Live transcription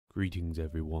Greetings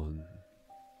everyone,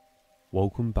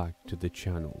 welcome back to the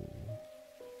channel.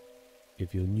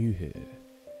 If you're new here,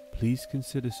 please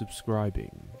consider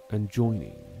subscribing and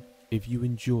joining if you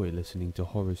enjoy listening to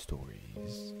horror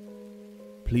stories.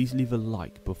 Please leave a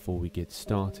like before we get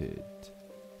started.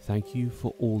 Thank you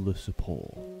for all the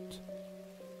support.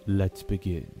 Let's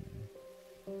begin.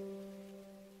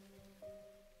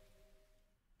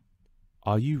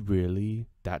 Are you really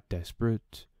that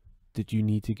desperate? Did you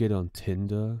need to get on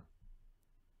Tinder?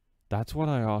 That's what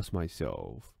I asked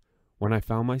myself when I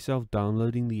found myself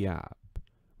downloading the app,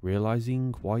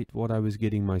 realizing quite what I was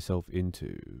getting myself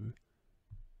into.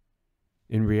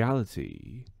 In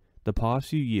reality, the past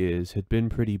few years had been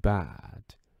pretty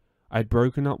bad. I'd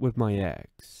broken up with my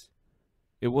ex.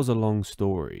 It was a long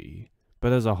story,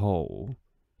 but as a whole,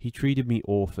 he treated me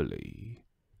awfully.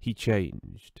 He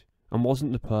changed and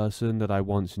wasn't the person that I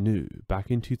once knew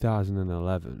back in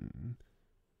 2011.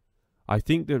 I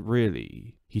think that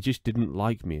really, he just didn't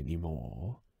like me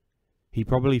anymore. He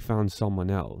probably found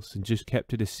someone else and just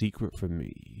kept it a secret from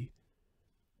me.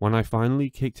 When I finally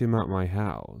kicked him out my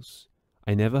house,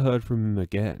 I never heard from him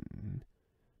again.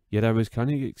 Yet I was kind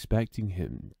of expecting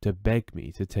him to beg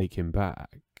me to take him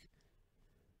back.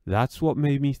 That's what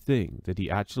made me think that he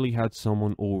actually had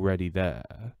someone already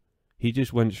there. He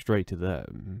just went straight to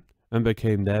them and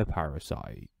became their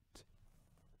parasite.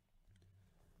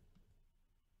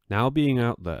 Now being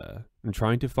out there and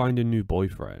trying to find a new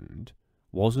boyfriend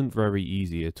wasn't very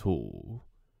easy at all.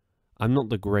 I'm not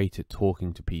the great at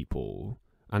talking to people,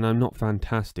 and I'm not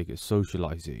fantastic at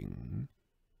socializing.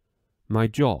 My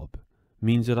job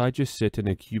means that I just sit in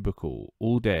a cubicle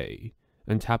all day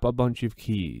and tap a bunch of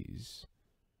keys.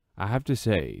 I have to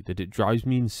say that it drives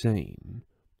me insane,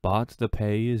 but the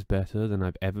pay is better than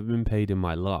I've ever been paid in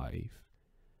my life,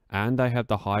 and I have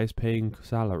the highest paying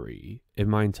salary in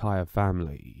my entire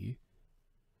family.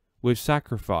 With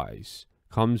sacrifice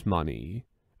comes money,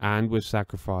 and with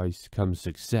sacrifice comes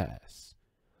success.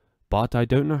 But I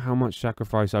don't know how much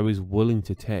sacrifice I was willing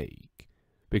to take,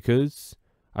 because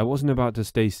I wasn't about to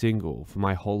stay single for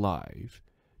my whole life,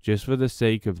 just for the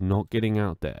sake of not getting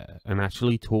out there and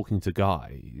actually talking to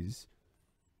guys.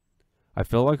 I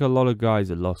felt like a lot of guys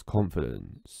had lost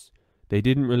confidence. They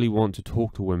didn't really want to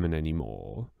talk to women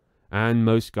anymore, and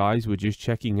most guys were just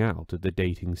checking out of the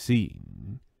dating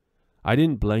scene. I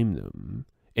didn't blame them.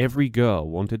 Every girl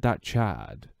wanted that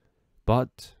Chad,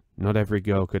 but not every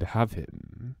girl could have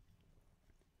him.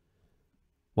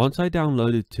 Once I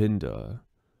downloaded Tinder,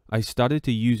 I started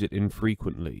to use it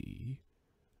infrequently.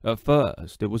 At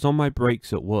first, it was on my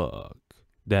breaks at work,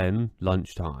 then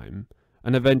lunchtime,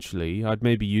 and eventually I'd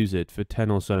maybe use it for 10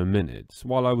 or so minutes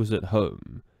while I was at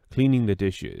home, cleaning the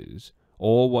dishes,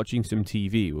 or watching some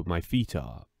TV with my feet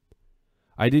up.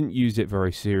 I didn't use it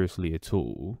very seriously at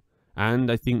all, and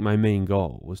I think my main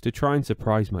goal was to try and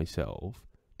surprise myself,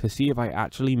 to see if I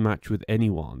actually matched with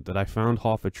anyone that I found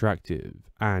half attractive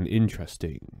and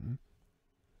interesting.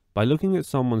 By looking at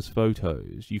someone's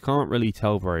photos, you can't really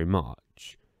tell very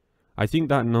much. I think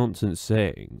that nonsense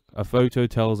saying, a photo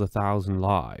tells 1,000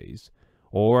 lies,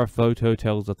 or a photo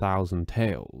tells 1,000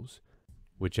 tales,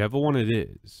 whichever one it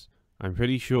is, I'm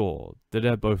pretty sure that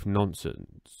they're both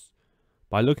nonsense.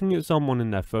 By looking at someone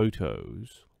in their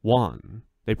photos, 1,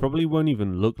 they probably won't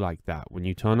even look like that when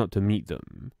you turn up to meet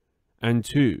them, and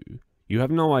 2, you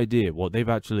have no idea what they've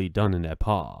actually done in their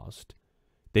past.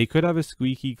 They could have a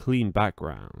squeaky clean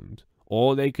background,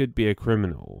 or they could be a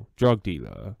criminal, drug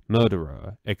dealer,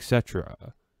 murderer,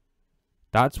 etc.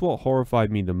 That's what horrified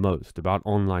me the most about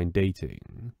online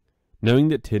dating. Knowing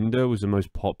that Tinder was the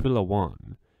most popular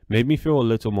one made me feel a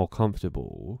little more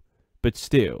comfortable, but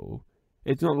still,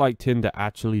 it's not like Tinder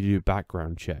actually do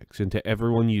background checks into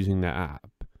everyone using their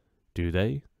app, do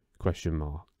they? ?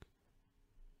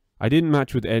 I didn't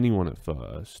match with anyone at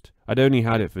first. I'd only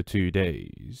had it for 2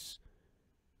 days.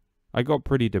 I got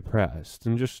pretty depressed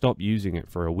and just stopped using it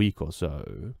for a week or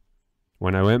so.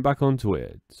 When I went back onto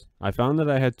it, I found that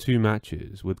I had 2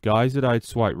 matches with guys that I'd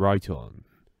swiped right on.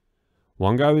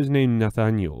 One guy was named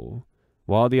Nathaniel,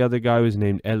 while the other guy was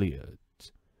named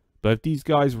Elliot. Both these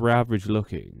guys were average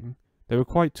looking. They were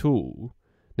quite tall.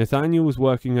 Nathaniel was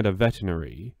working at a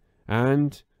veterinary,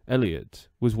 and Elliot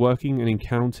was working in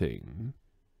accounting.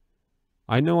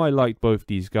 I know I liked both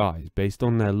these guys based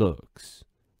on their looks,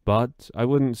 but I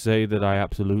wouldn't say that I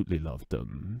absolutely loved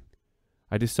them.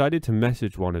 I decided to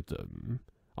message one of them.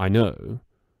 I know,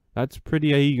 that's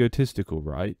pretty egotistical,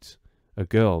 right? A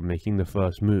girl making the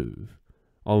first move.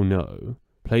 Oh no,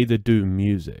 play the doom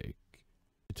music.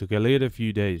 It took Elliot a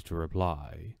few days to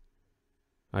reply.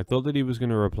 I thought that he was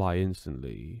going to reply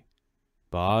instantly,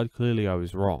 but clearly I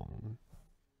was wrong.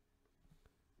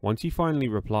 Once he finally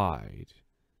replied,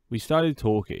 we started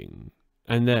talking,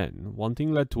 and then one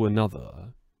thing led to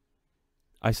another.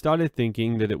 I started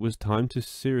thinking that it was time to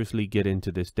seriously get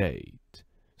into this date,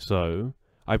 so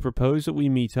I proposed that we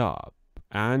meet up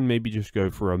and maybe just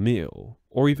go for a meal,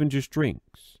 or even just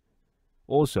drinks.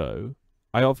 Also,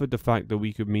 I offered the fact that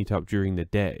we could meet up during the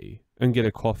day and get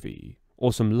a coffee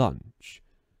or some lunch.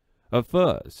 At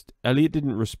first, Elliot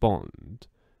didn't respond,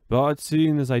 but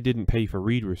seeing as I didn't pay for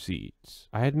read receipts,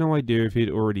 I had no idea if he'd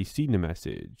already seen the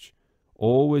message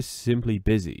or was simply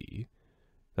busy.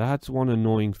 That's one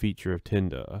annoying feature of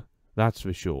Tinder, that's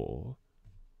for sure.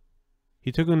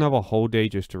 He took another whole day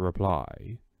just to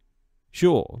reply.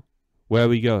 Sure, where are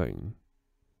we going?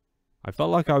 I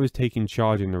felt like I was taking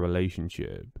charge in the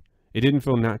relationship. It didn't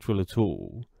feel natural at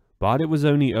all, but it was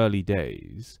only early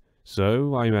days,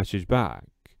 so I messaged back.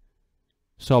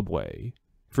 Subway,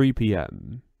 3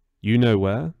 PM. You know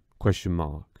where? ?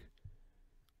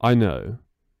 I know.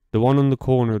 The one on the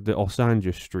corner of the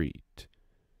Osanja Street.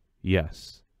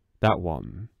 Yes, that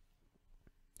one.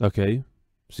 Okay,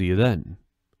 see you then.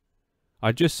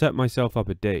 I just set myself up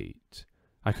a date.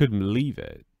 I couldn't believe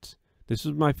it. This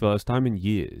was my first time in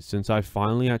years since I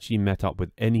finally actually met up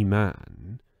with any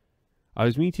man. I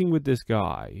was meeting with this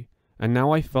guy, and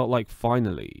now I felt like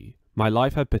finally, my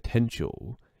life had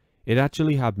potential. It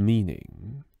actually had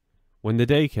meaning. When the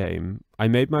day came, I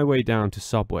made my way down to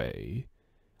Subway.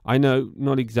 I know,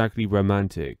 not exactly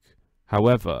romantic.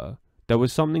 However, there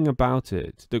was something about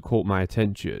it that caught my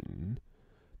attention.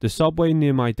 The Subway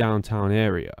near my downtown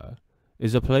area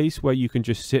is a place where you can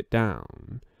just sit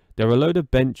down. There are a load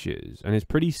of benches and it's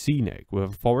pretty scenic with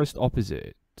a forest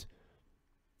opposite.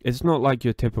 It's not like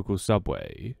your typical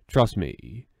Subway, trust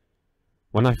me.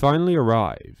 When I finally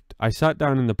arrived, I sat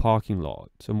down in the parking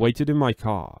lot and waited in my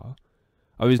car.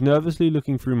 I was nervously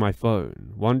looking through my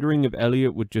phone, wondering if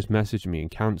Elliot would just message me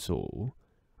and cancel.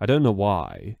 I don't know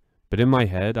why, but in my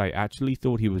head I actually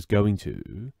thought he was going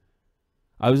to.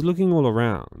 I was looking all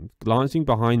around, glancing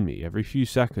behind me every few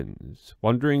seconds,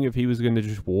 wondering if he was going to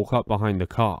just walk up behind the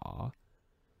car.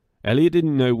 Elliot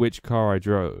didn't know which car I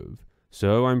drove,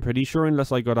 so I'm pretty sure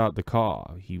unless I got out the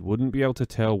car, he wouldn't be able to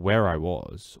tell where I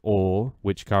was, or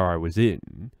which car I was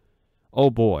in. Oh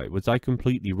boy, was I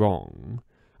completely wrong.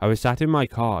 I was sat in my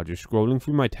car just scrolling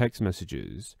through my text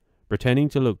messages, pretending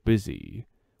to look busy,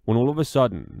 when all of a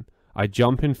sudden, I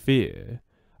jump in fear.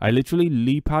 I literally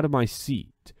leap out of my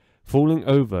seat, falling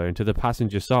over into the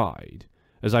passenger side,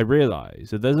 as I realize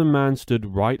that there's a man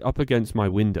stood right up against my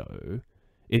window.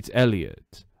 It's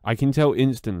Elliot. I can tell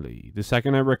instantly, the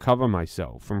second I recover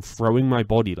myself from throwing my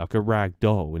body like a rag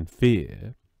doll in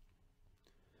fear.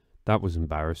 That was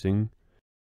embarrassing.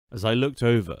 As I looked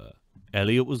over,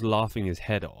 Elliot was laughing his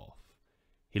head off.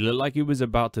 He looked like he was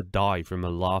about to die from a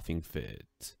laughing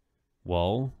fit.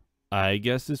 Well, I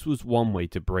guess this was one way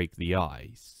to break the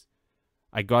ice.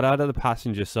 I got out of the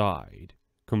passenger side,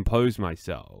 composed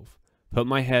myself, put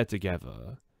my hair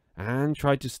together, and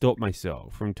tried to stop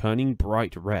myself from turning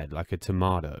bright red like a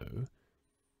tomato.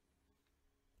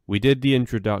 We did the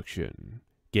introduction,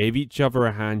 gave each other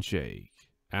a handshake,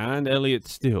 and Elliot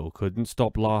still couldn't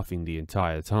stop laughing the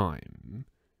entire time.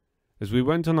 As we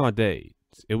went on our date,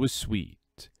 it was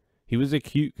sweet. He was a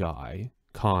cute guy,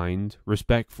 kind,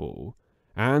 respectful,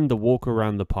 and the walk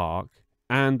around the park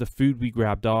and the food we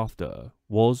grabbed after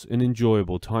was an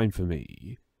enjoyable time for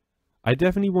me. I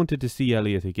definitely wanted to see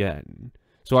Elliot again,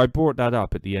 so I brought that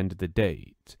up at the end of the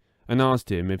date and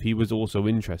asked him if he was also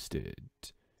interested.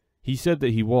 He said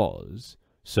that he was,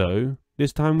 so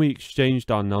this time we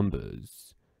exchanged our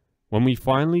numbers. When we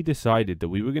finally decided that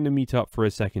we were going to meet up for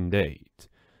a second date,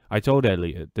 I told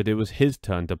Elliot that it was his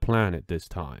turn to plan it this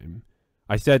time.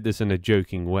 I said this in a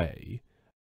joking way.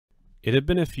 It had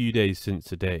been a few days since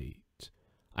the date.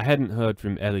 I hadn't heard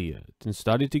from Elliot and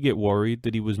started to get worried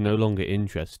that he was no longer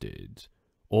interested,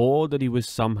 or that he was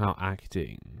somehow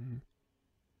acting.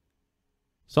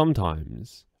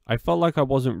 Sometimes, I felt like I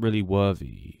wasn't really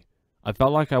worthy. I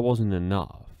felt like I wasn't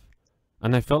enough.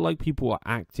 And I felt like people were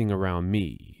acting around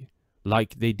me,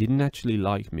 like they didn't actually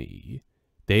like me.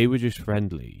 They were just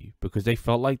friendly because they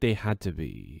felt like they had to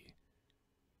be.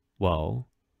 Well,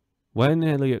 when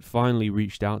Elliot finally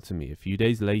reached out to me a few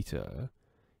days later,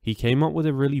 he came up with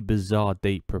a really bizarre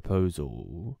date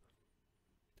proposal.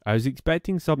 I was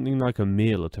expecting something like a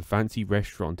meal at a fancy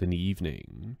restaurant in the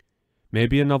evening,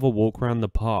 maybe another walk around the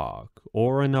park,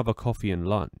 or another coffee and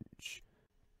lunch,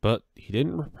 but he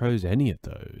didn't propose any of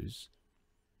those.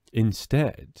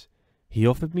 Instead, he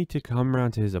offered me to come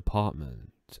round to his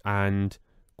apartment and,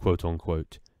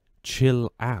 quote-unquote,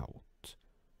 chill out.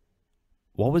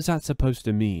 What was that supposed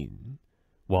to mean?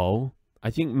 Well, I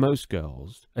think most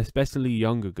girls, especially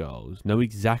younger girls, know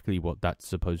exactly what that's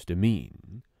supposed to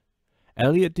mean.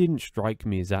 Elliot didn't strike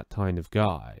me as that kind of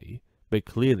guy, but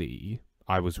clearly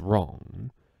I was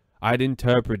wrong. I'd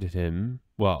interpreted him,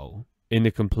 well, in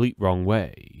the complete wrong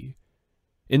way.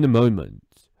 In the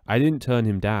moment, I didn't turn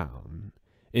him down.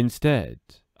 Instead,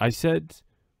 I said,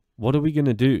 "What are we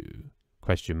gonna do?" ?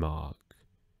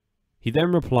 He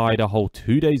then replied a whole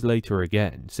 2 days later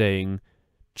again, saying,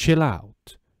 "Chill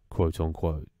out," quote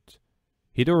unquote.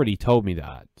 He'd already told me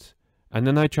that, and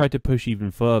then I tried to push even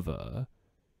further.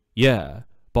 "Yeah,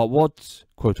 but what's,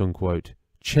 quote unquote,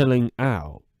 chilling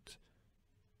out?"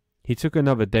 He took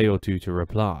another day or two to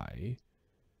reply.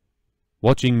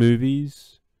 "Watching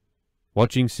movies?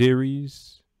 Watching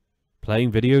series?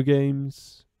 Playing video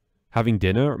games? Having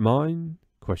dinner at mine? ?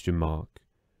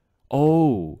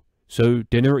 "Oh, so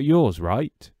dinner at yours,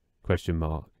 right?" ?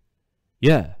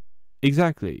 "Yeah,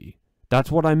 exactly.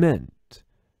 That's what I meant.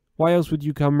 Why else would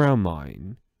you come round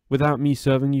mine, without me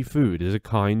serving you food as a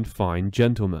kind, fine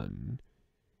gentleman?"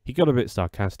 He got a bit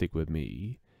sarcastic with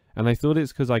me, and I thought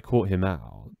it's 'cause I caught him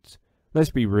out.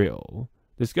 Let's be real,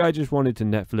 this guy just wanted to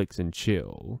Netflix and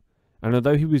chill, and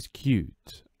although he was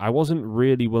cute, I wasn't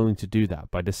really willing to do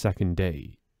that by the second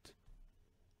date.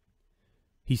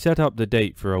 He set up the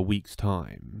date for a week's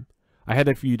time. I had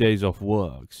a few days off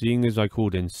work, seeing as I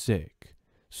called in sick,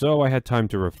 so I had time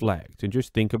to reflect and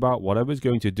just think about what I was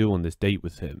going to do on this date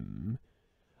with him.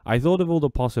 I thought of all the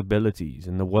possibilities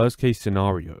and the worst case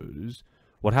scenarios.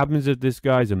 What happens if this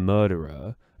guy's a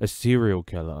murderer, a serial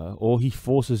killer, or he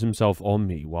forces himself on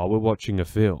me while we're watching a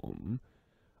film?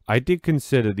 I did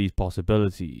consider these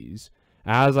possibilities,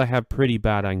 as I have pretty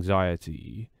bad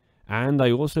anxiety, and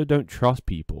I also don't trust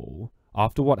people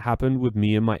after what happened with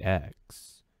me and my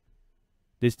ex.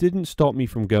 This didn't stop me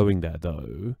from going there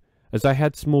though, as I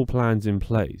had small plans in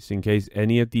place in case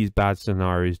any of these bad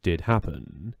scenarios did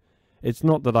happen. It's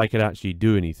not that I could actually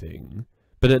do anything,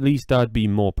 but at least I'd be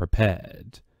more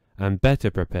prepared, and better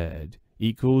prepared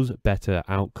equals better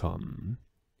outcome.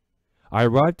 I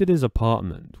arrived at his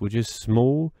apartment, which is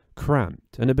small,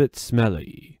 cramped, and a bit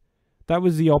smelly. That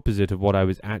was the opposite of what I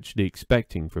was actually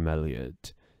expecting from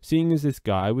Elliot, seeing as this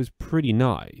guy was pretty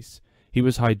nice. He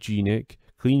was hygienic,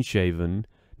 clean-shaven,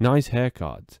 nice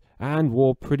haircut, and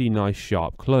wore pretty nice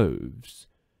sharp clothes.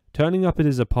 Turning up at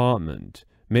his apartment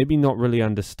made me not really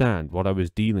understand what I was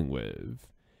dealing with.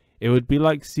 It would be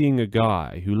like seeing a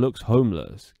guy who looks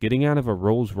homeless getting out of a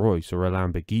Rolls Royce or a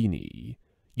Lamborghini.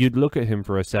 You'd look at him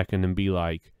for a second and be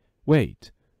like,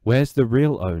 "Wait, where's the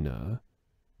real owner?"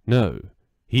 No,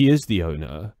 he is the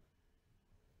owner.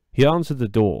 He answered the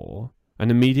door,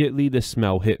 and immediately the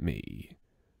smell hit me.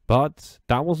 But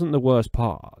that wasn't the worst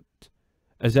part.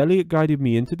 As Elliot guided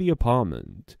me into the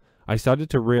apartment, I started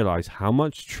to realize how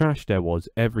much trash there was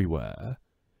everywhere.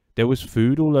 There was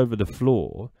food all over the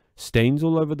floor, stains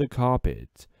all over the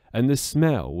carpet, and the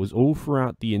smell was all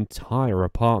throughout the entire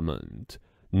apartment,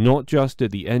 not just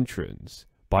at the entrance,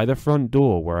 by the front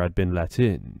door where I'd been let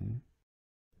in.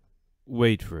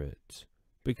 Wait for it,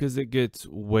 because it gets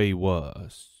way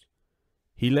worse.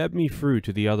 He led me through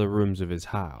to the other rooms of his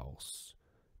house.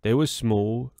 They were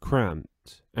small,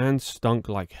 cramped, and stunk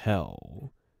like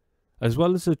hell. As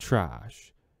well as the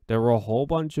trash, there were a whole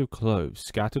bunch of clothes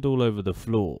scattered all over the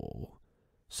floor,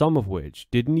 some of which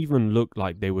didn't even look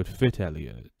like they would fit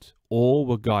Elliot, or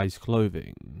were guys'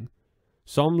 clothing.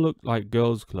 Some looked like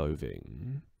girls'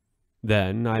 clothing.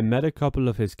 Then I met a couple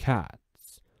of his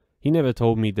cats. He never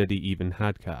told me that he even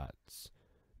had cats.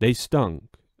 They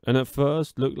stunk, and at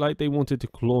first looked like they wanted to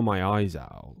claw my eyes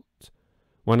out.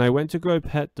 When I went to go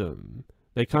pet them,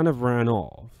 they kind of ran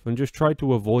off and just tried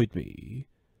to avoid me.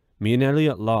 Me and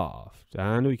Elliot laughed,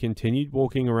 and we continued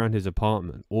walking around his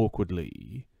apartment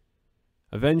awkwardly.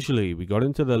 Eventually, we got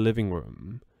into the living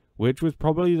room, which was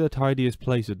probably the tidiest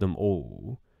place of them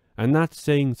all, and that's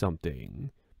saying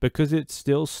something, because it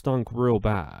still stunk real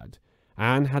bad,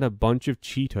 and had a bunch of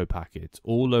Cheeto packets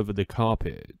all over the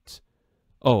carpet.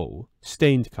 Oh,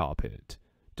 stained carpet.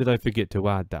 Did I forget to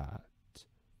add that?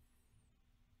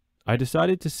 I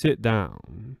decided to sit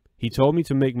down. He told me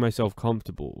to make myself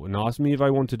comfortable and asked me if I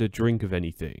wanted a drink of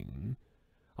anything.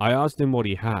 I asked him what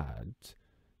he had.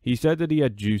 He said that he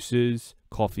had juices,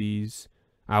 coffees,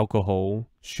 alcohol,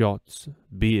 shots,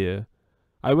 beer.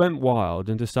 I went wild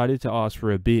and decided to ask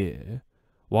for a beer.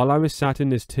 While I was sat in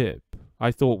this tip,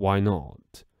 I thought, why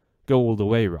not? Go all the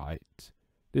way, right?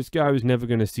 This guy was never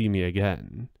going to see me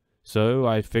again, so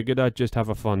I figured I'd just have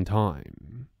a fun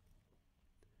time.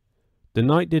 The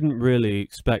night didn't really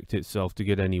expect itself to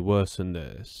get any worse than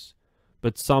this,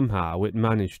 but somehow it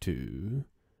managed to.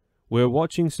 We were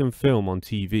watching some film on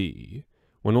TV,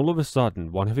 when all of a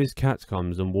sudden one of his cats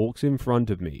comes and walks in front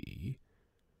of me.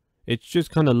 It's just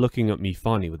kind of looking at me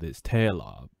funny with its tail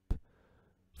up.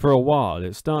 For a while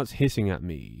it starts hissing at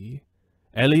me.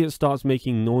 Elliot starts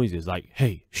making noises like,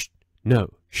 hey, shh, no,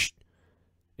 shh.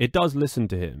 It does listen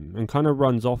to him and kind of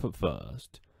runs off at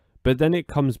first, but then it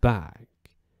comes back.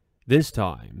 This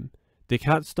time, the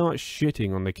cat starts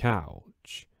shitting on the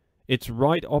couch. It's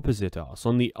right opposite us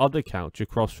on the other couch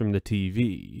across from the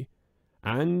TV.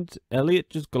 And Elliot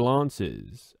just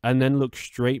glances and then looks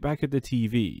straight back at the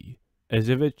TV as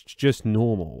if it's just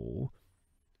normal.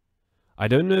 I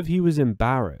don't know if he was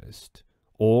embarrassed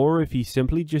or if he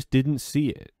simply just didn't see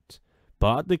it,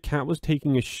 but the cat was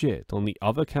taking a shit on the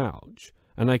other couch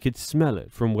and I could smell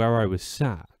it from where I was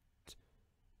sat.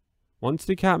 Once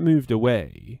the cat moved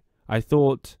away, I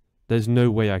thought, there's no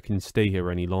way I can stay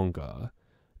here any longer.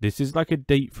 This is like a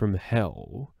date from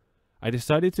hell. I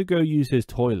decided to go use his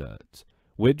toilet,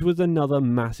 which was another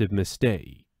massive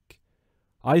mistake.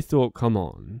 I thought, come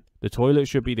on, the toilet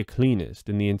should be the cleanest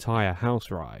in the entire house,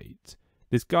 right?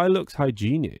 This guy looks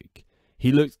hygienic.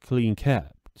 He looks clean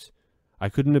kept. I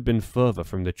couldn't have been further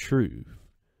from the truth.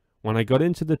 When I got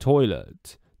into the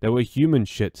toilet, there were human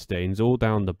shit stains all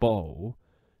down the bowl.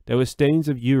 There were stains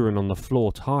of urine on the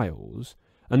floor tiles,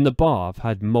 and the bath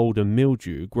had mold and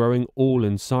mildew growing all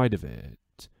inside of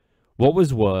it. What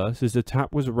was worse is the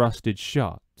tap was rusted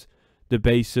shut, the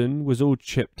basin was all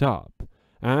chipped up,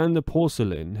 and the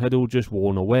porcelain had all just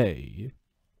worn away.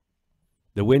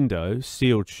 The window,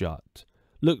 sealed shut,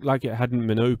 looked like it hadn't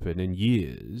been open in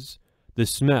years. The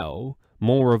smell,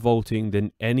 more revolting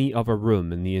than any other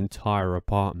room in the entire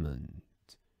apartment.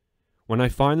 When I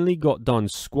finally got done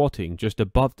squatting just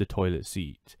above the toilet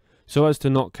seat, so as to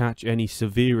not catch any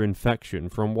severe infection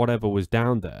from whatever was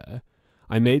down there,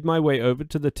 I made my way over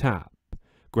to the tap,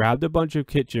 grabbed a bunch of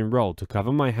kitchen roll to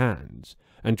cover my hands,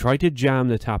 and tried to jam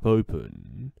the tap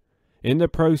open. In the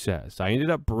process, I ended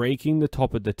up breaking the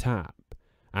top of the tap,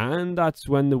 and that's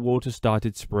when the water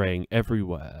started spraying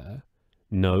everywhere.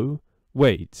 No,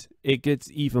 wait, it gets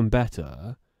even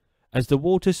better. As the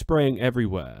water's spraying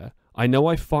everywhere, I know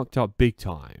I fucked up big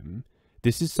time.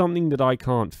 This is something that I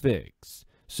can't fix,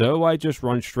 so I just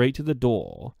run straight to the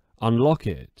door, unlock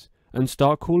it, and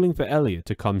start calling for Elliot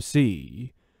to come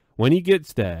see. When he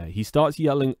gets there, he starts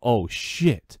yelling, oh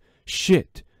shit,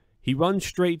 shit. He runs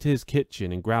straight to his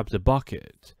kitchen and grabs a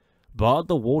bucket, but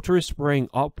the water is spraying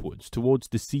upwards towards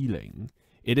the ceiling.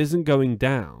 It isn't going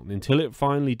down until it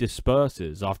finally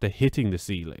disperses after hitting the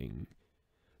ceiling.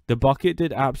 The bucket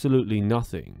did absolutely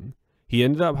nothing. He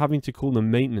ended up having to call the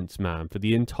maintenance man for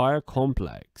the entire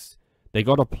complex. They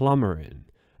got a plumber in,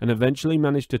 and eventually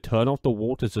managed to turn off the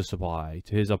water supply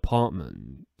to his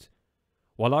apartment.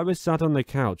 While I was sat on the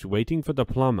couch waiting for the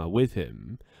plumber with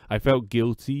him, I felt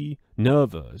guilty,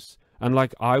 nervous, and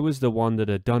like I was the one that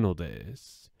had done all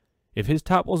this. If his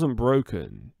tap wasn't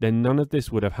broken, then none of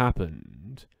this would have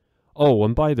happened. Oh,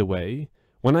 and by the way,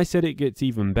 when I said it gets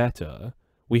even better,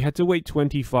 we had to wait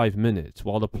 25 minutes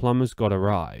while the plumbers got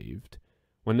arrived.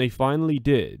 When they finally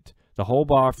did, the whole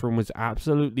bathroom was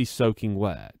absolutely soaking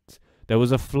wet. There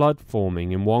was a flood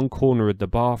forming in one corner of the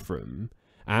bathroom,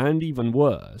 and even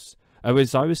worse,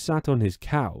 as I was sat on his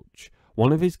couch,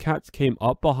 one of his cats came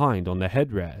up behind on the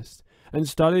headrest and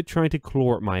started trying to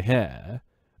claw at my hair.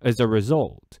 As a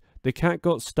result, the cat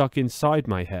got stuck inside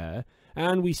my hair,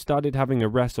 and we started having a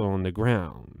wrestle on the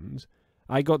ground.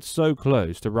 I got so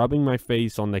close to rubbing my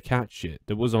face on the cat shit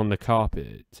that was on the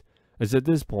carpet, as at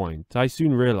this point I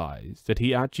soon realized that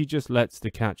he actually just lets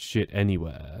the cat shit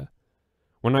anywhere.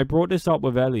 When I brought this up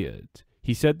with Elliot,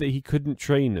 he said that he couldn't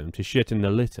train them to shit in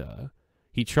the litter.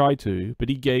 He tried to, but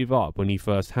he gave up when he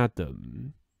first had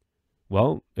them.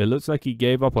 Well, it looks like he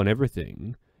gave up on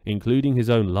everything, including his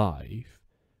own life.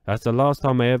 That's the last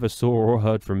time I ever saw or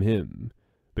heard from him,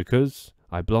 because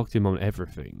I blocked him on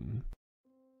everything.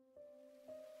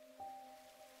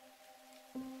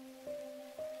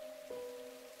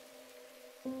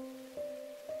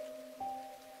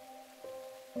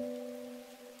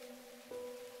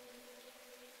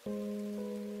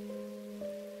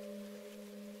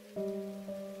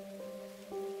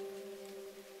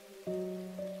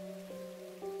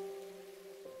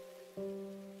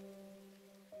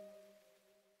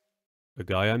 A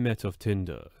guy I met off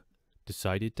Tinder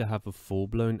decided to have a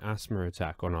full-blown asthma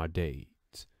attack on our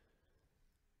date.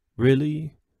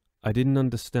 Really? I didn't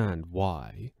understand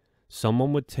why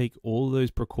someone would take all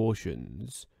those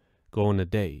precautions, go on a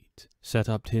date, set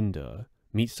up Tinder,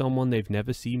 meet someone they've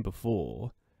never seen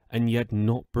before, and yet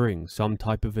not bring some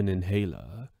type of an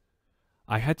inhaler.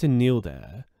 I had to kneel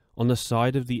there, on the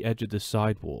side of the edge of the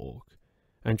sidewalk,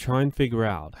 and try and figure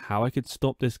out how I could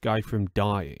stop this guy from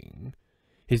dying.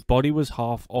 His body was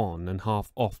half on and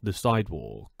half off the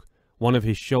sidewalk. One of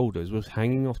his shoulders was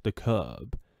hanging off the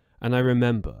curb, and I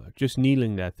remember just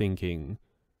kneeling there thinking,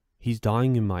 he's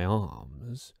dying in my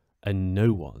arms, and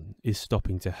no one is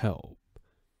stopping to help.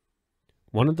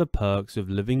 One of the perks of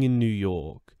living in New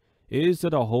York is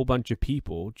that a whole bunch of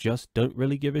people just don't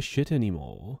really give a shit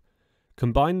anymore.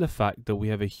 Combine the fact that we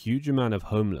have a huge amount of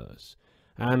homeless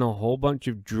and a whole bunch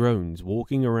of drones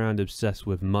walking around obsessed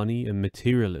with money and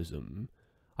materialism,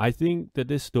 I think that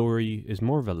this story is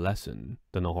more of a lesson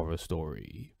than a horror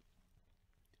story.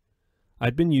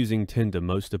 I'd been using Tinder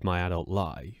most of my adult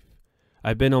life.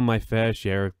 I'd been on my fair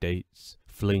share of dates,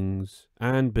 flings,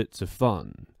 and bits of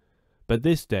fun. But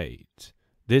this date,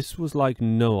 this was like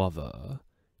no other.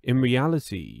 In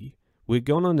reality, we'd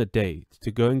gone on a date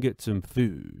to go and get some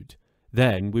food.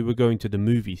 Then we were going to the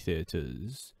movie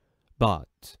theaters.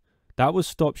 But that was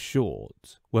stopped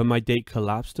short when my date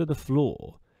collapsed to the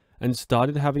floor and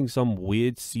started having some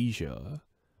weird seizure.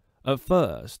 At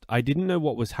first, I didn't know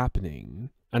what was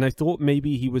happening, and I thought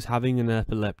maybe he was having an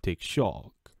epileptic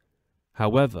shock.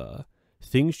 However,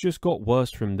 things just got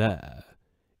worse from there.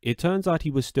 It turns out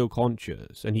he was still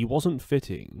conscious and he wasn't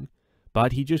fitting,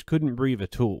 but he just couldn't breathe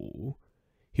at all.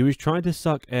 He was trying to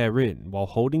suck air in while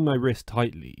holding my wrist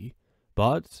tightly,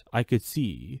 but I could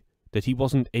see that he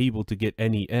wasn't able to get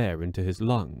any air into his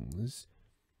lungs.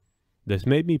 This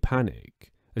made me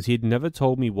panic, as he had never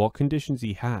told me what conditions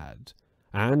he had,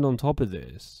 and on top of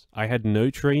this, I had no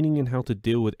training in how to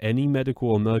deal with any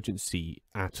medical emergency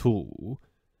at all.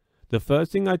 The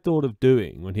first thing I thought of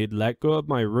doing when he had let go of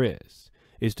my wrist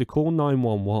is to call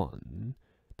 911.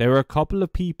 There were a couple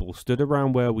of people stood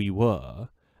around where we were,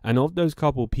 and of those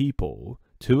couple people,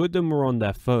 2 of them were on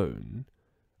their phone.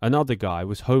 Another guy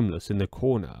was homeless in the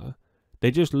corner.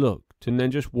 They just looked and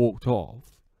then just walked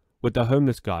off, with the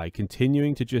homeless guy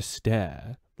continuing to just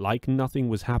stare like nothing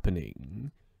was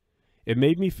happening. It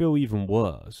made me feel even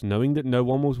worse knowing that no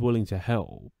one was willing to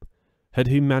help. Had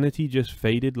humanity just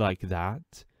faded like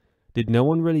that? Did no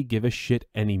one really give a shit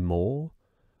anymore?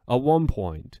 At one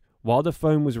point, while the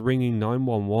phone was ringing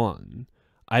 911,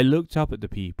 I looked up at the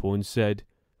people and said,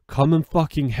 "Come and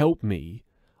fucking help me.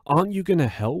 Aren't you gonna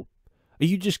help? Are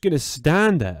you just gonna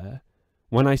stand there?"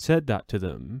 When I said that to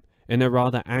them, in a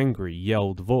rather angry,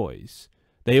 yelled voice,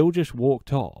 they all just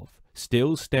walked off,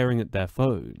 still staring at their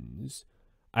phones.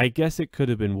 I guess it could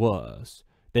have been worse.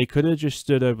 They could have just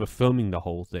stood over filming the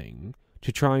whole thing,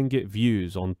 to try and get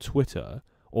views on Twitter,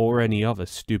 or any other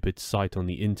stupid site on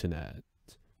the internet.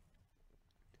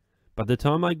 By the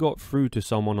time I got through to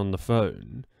someone on the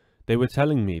phone, they were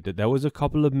telling me that there was a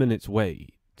couple of minutes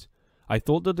wait. I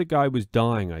thought that the guy was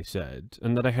dying, I said,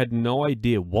 and that I had no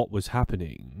idea what was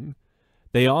happening.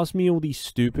 They asked me all these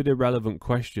stupid, irrelevant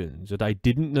questions that I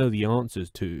didn't know the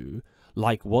answers to,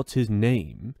 like what's his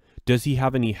name, does he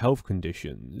have any health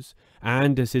conditions,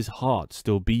 and is his heart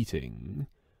still beating?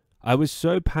 I was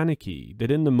so panicky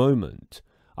that in the moment,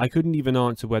 I couldn't even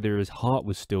answer whether his heart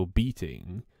was still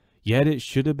beating, yet it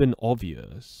should have been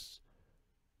obvious.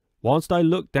 Whilst I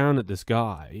looked down at this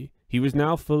guy, he was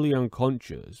now fully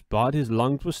unconscious, but his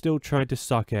lungs were still trying to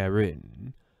suck air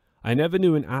in. I never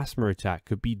knew an asthma attack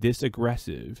could be this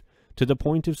aggressive, to the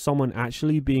point of someone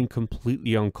actually being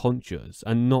completely unconscious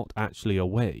and not actually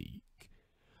awake.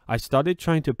 I started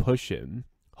trying to push him,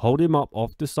 hold him up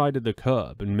off the side of the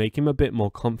curb and make him a bit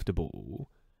more comfortable.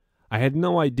 I had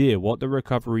no idea what the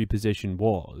recovery position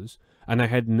was, and I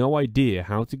had no idea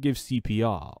how to give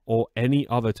CPR or any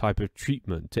other type of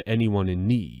treatment to anyone in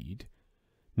need.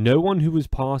 No one who was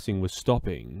passing was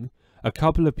stopping. A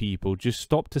couple of people just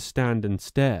stopped to stand and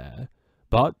stare,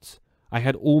 but I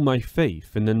had all my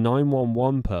faith in the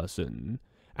 911 person,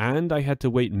 and I had to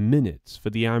wait minutes for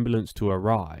the ambulance to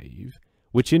arrive,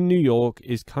 which in New York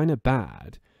is kinda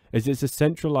bad, as it's a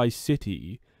centralized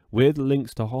city with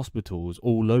links to hospitals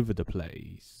all over the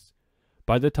place.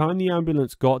 By the time the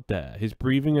ambulance got there, his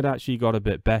breathing had actually got a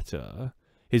bit better.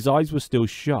 His eyes were still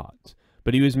shut,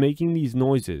 but he was making these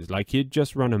noises like he had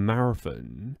just run a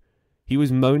marathon. He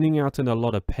was moaning out in a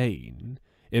lot of pain.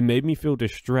 It made me feel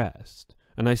distressed,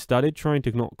 and I started trying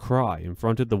to not cry in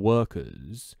front of the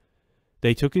workers.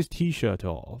 They took his t-shirt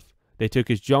off, they took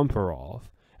his jumper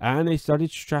off, and they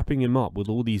started strapping him up with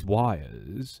all these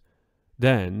wires.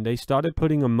 Then they started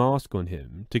putting a mask on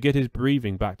him to get his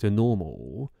breathing back to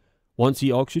normal. Once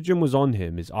the oxygen was on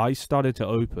him, his eyes started to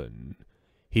open.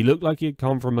 He looked like he had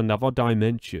come from another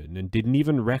dimension and didn't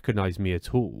even recognize me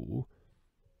at all.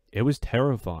 It was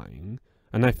terrifying,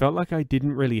 and I felt like I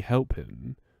didn't really help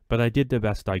him, but I did the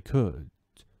best I could.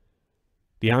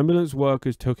 The ambulance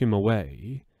workers took him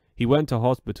away. He went to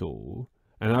hospital,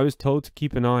 and I was told to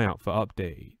keep an eye out for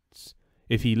updates.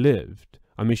 If he lived,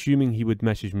 I'm assuming he would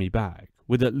message me back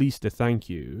with at least a thank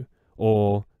you,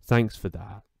 or thanks for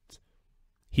that.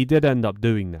 He did end up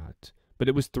doing that, but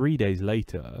it was 3 days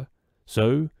later,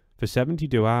 so for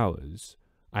 72 hours,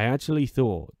 I actually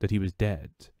thought that he was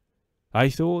dead. I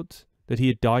thought that he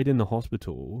had died in the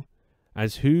hospital,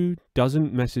 as who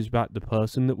doesn't message back the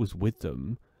person that was with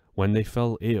them when they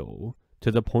fell ill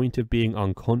to the point of being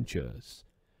unconscious,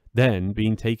 then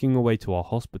being taken away to a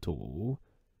hospital?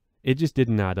 It just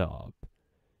didn't add up.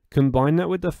 Combine that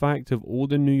with the fact of all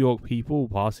the New York people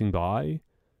passing by,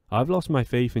 I've lost my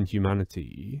faith in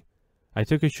humanity. I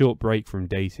took a short break from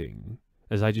dating,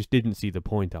 as I just didn't see the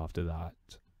point after that.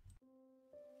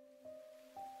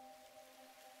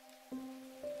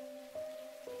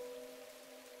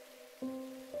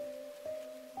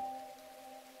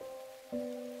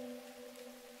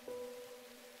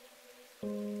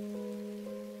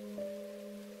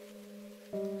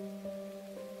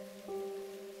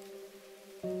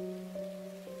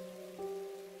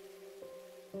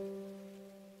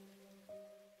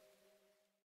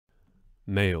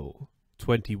 Male,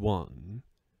 21.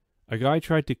 A guy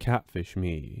tried to catfish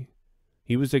me.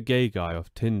 He was a gay guy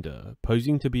off Tinder,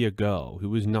 posing to be a girl who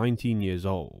was 19 years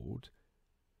old.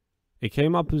 It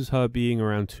came up as her being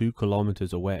around 2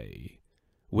 kilometers away,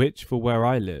 which, for where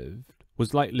I lived,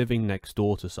 was like living next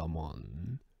door to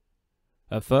someone.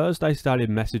 At first I started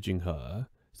messaging her,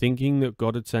 thinking that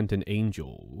God had sent an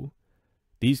angel.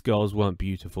 These girls weren't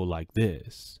beautiful like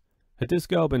this. Had this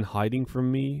girl been hiding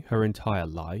from me her entire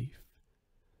life?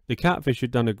 The catfish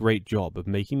had done a great job of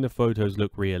making the photos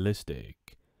look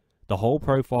realistic. The whole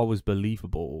profile was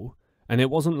believable, and it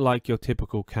wasn't like your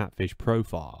typical catfish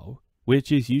profile,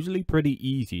 which is usually pretty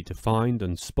easy to find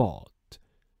and spot.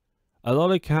 A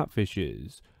lot of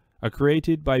catfishes are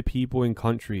created by people in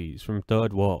countries from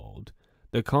third world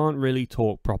that can't really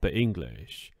talk proper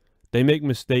English. They make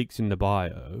mistakes in the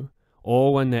bio,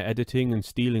 or when they're editing and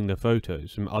stealing the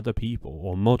photos from other people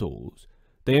or models,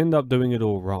 they end up doing it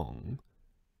all wrong.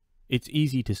 It's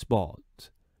easy to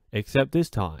spot, except this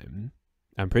time,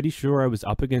 I'm pretty sure I was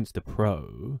up against a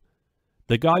pro.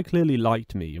 The guy clearly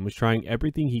liked me and was trying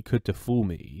everything he could to fool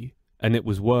me, and it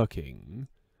was working.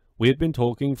 We had been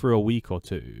talking for a week or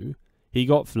two, he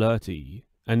got flirty,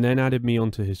 and then added me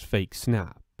onto his fake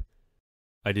Snap.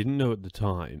 I didn't know at the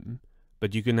time,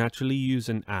 but you can actually use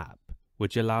an app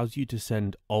which allows you to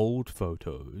send old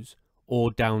photos,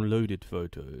 or downloaded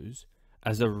photos,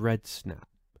 as a red snap.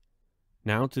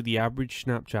 Now, to the average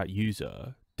Snapchat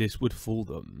user, this would fool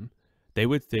them. They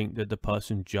would think that the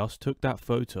person just took that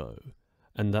photo,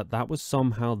 and that was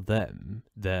somehow them,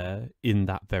 there, in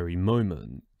that very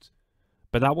moment.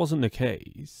 But that wasn't the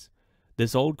case.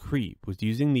 This old creep was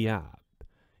using the app.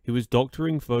 He was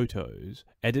doctoring photos,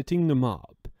 editing them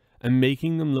up, and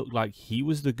making them look like he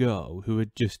was the girl who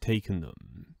had just taken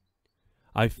them.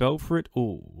 I fell for it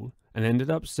all, and ended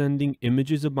up sending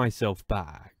images of myself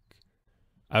back.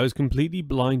 I was completely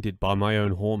blinded by my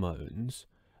own hormones,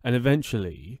 and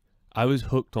eventually, I was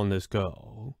hooked on this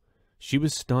girl. She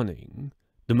was stunning,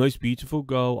 the most beautiful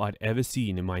girl I'd ever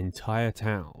seen in my entire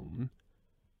town.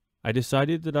 I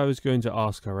decided that I was going to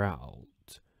ask her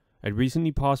out. I'd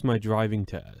recently passed my driving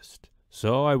test,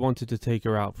 so I wanted to take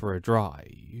her out for a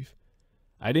drive.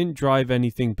 I didn't drive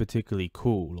anything particularly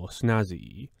cool or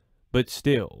snazzy, but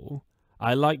still,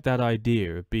 I liked that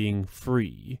idea of being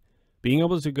free, being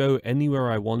able to go anywhere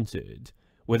I wanted,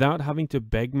 without having to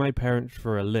beg my parents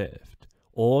for a lift,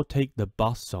 or take the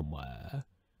bus somewhere.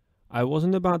 I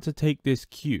wasn't about to take this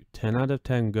cute 10 out of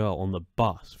 10 girl on the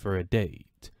bus for a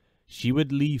date. She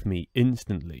would leave me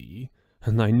instantly,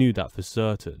 and I knew that for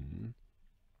certain.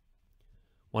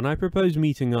 When I proposed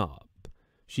meeting up,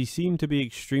 she seemed to be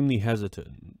extremely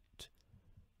hesitant.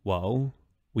 Well,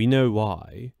 we know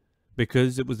why.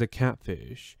 Because it was a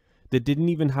catfish that didn't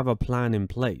even have a plan in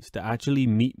place to actually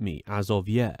meet me as of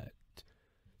yet.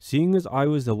 Seeing as I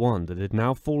was the one that had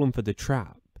now fallen for the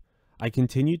trap, I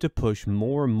continued to push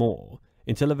more and more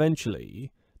until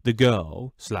eventually the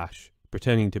girl,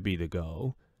 pretending to be the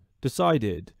girl,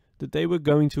 decided that they were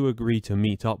going to agree to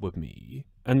meet up with me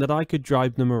and that I could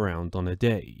drive them around on a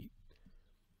date.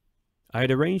 I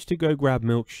had arranged to go grab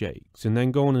milkshakes and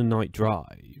then go on a night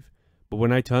drive, but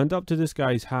when I turned up to this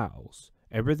guy's house,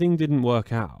 everything didn't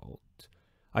work out.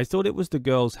 I thought it was the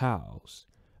girl's house,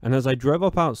 and as I drove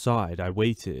up outside, I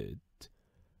waited.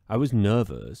 I was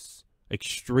nervous,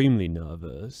 extremely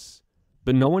nervous,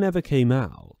 but no one ever came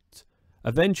out.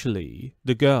 Eventually,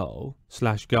 the girl,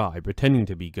 /guy, pretending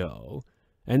to be girl,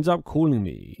 ends up calling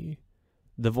me.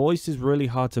 The voice is really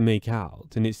hard to make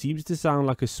out, and it seems to sound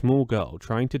like a small girl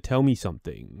trying to tell me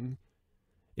something.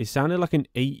 It sounded like an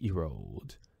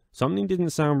 8-year-old. Something didn't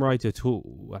sound right at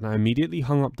all, and I immediately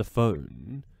hung up the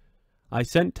phone. I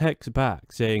sent texts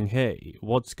back saying, "Hey,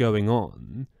 what's going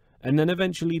on?" And then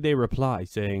eventually they reply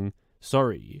saying,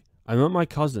 "Sorry, I'm at my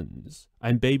cousin's.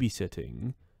 I'm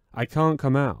babysitting. I can't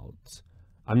come out.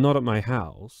 I'm not at my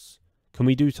house. Can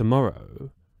we do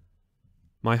tomorrow?"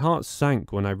 My heart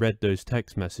sank when I read those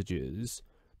text messages,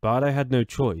 but I had no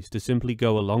choice to simply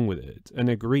go along with it and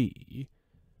agree.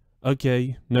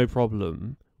 "Okay, no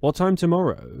problem. What time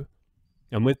tomorrow?"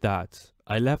 And with that,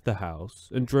 I left the house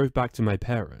and drove back to my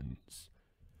parents.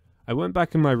 I went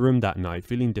back in my room that night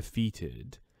feeling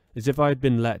defeated, as if I had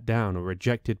been let down or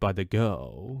rejected by the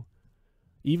girl.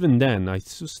 Even then, I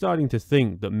was starting to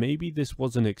think that maybe this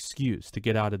was an excuse to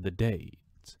get out of the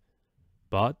date.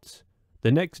 But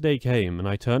the next day came and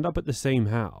I turned up at the same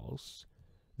house.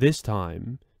 This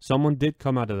time, someone did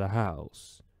come out of the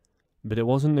house, but it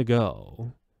wasn't a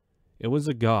girl. It was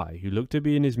a guy who looked to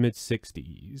be in his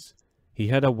mid-60s. He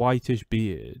had a whitish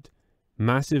beard,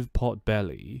 massive pot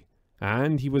belly,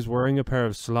 and he was wearing a pair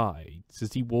of slides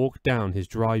as he walked down his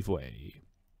driveway.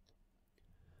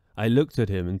 I looked at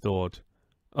him and thought,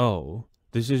 oh,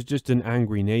 this is just an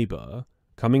angry neighbor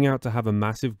coming out to have a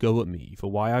massive go at me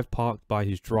for why I've parked by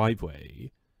his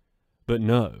driveway. But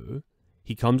no,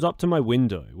 he comes up to my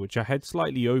window, which I had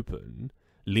slightly open,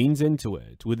 leans into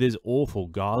it with his awful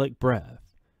garlic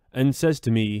breath, and says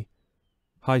to me,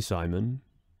 "Hi Simon.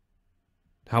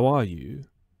 How are you?"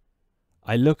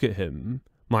 I look at him,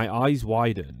 my eyes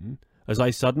widen, as I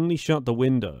suddenly shut the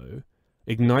window,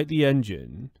 ignite the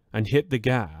engine, and hit the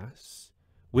gas.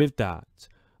 With that,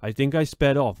 I think I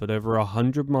sped off at over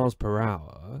 100 miles per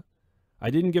hour. I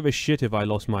didn't give a shit if I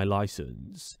lost my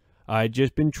license. I had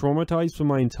just been traumatized for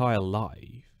my entire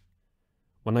life.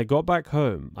 When I got back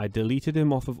home, I deleted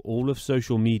him off of all of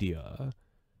social media.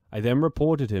 I then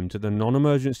reported him to the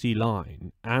non-emergency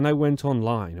line, and I went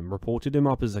online and reported him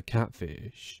up as a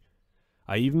catfish.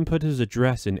 I even put his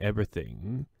address in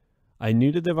everything. I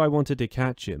knew that if I wanted to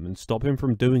catch him and stop him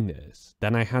from doing this,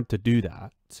 then I had to do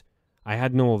that. I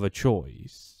had no other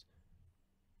choice.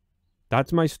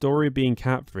 That's my story of being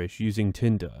catfish using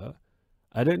Tinder.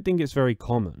 I don't think it's very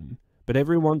common, but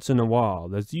every once in a while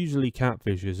there's usually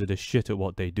catfishers that are shit at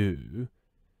what they do.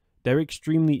 They're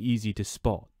extremely easy to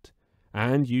spot,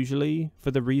 and usually,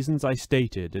 for the reasons I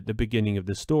stated at the beginning of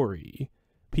the story,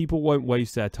 people won't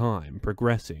waste their time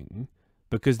progressing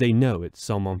because they know it's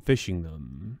someone phishing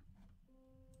them.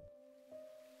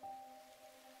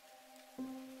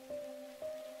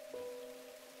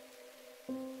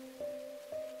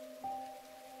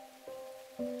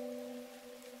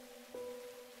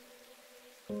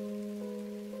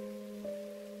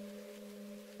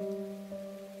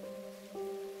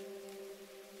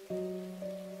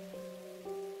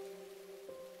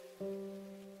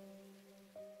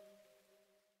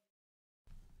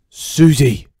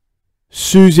 Susie!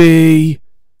 Susie!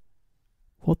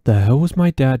 What the hell was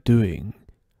my dad doing?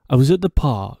 I was at the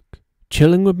park,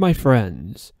 chilling with my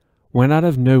friends, when out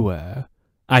of nowhere,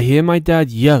 I hear my dad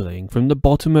yelling from the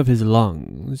bottom of his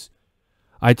lungs.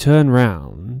 I turn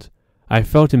round. I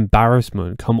felt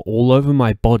embarrassment come all over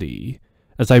my body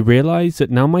as I realized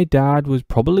that now my dad was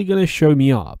probably going to show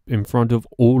me up in front of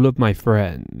all of my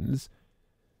friends.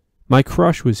 My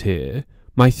crush was here,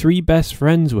 my 3 best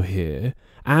friends were here,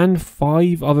 and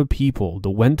 5 other people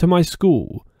that went to my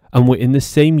school and were in the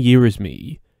same year as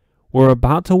me were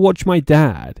about to watch my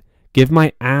dad give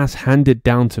my ass handed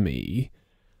down to me.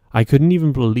 I couldn't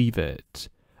even believe it.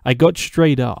 I got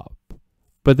straight up.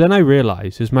 But then I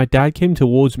realized as my dad came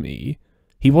towards me,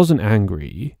 he wasn't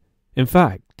angry. In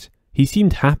fact, he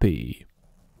seemed happy.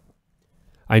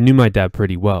 I knew my dad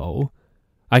pretty well.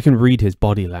 I can read his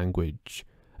body language,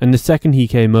 and the second he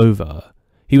came over,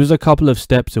 he was a couple of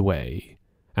steps away,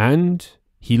 and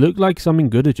he looked like something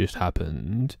good had just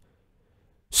happened.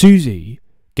 "Susie,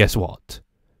 guess what?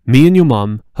 Me and your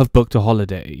mum have booked a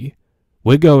holiday.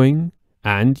 We're going,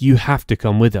 and you have to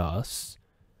come with us."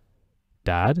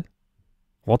 "Dad?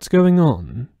 What's going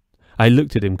on?" I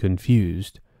looked at him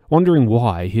confused, wondering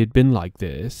why he had been like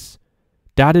this.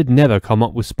 Dad had never come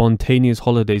up with spontaneous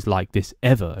holidays like this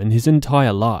ever in his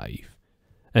entire life.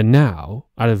 And now,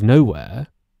 out of nowhere,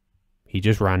 he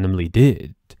just randomly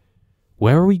did.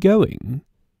 Where are we going?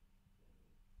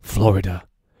 "Florida.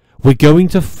 We're going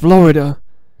to Florida.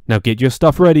 Now get your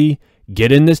stuff ready,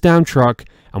 get in this damn truck,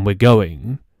 and we're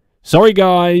going." "Sorry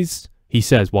guys," he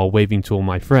says while waving to all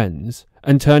my friends,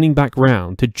 and turning back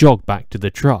round to jog back to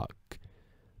the truck.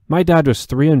 My dad was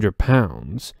 300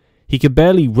 pounds. He could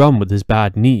barely run with his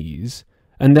bad knees,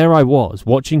 and there I was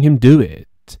watching him do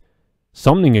it.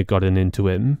 Something had gotten into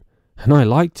him, and I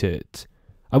liked it.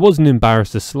 I wasn't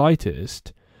embarrassed the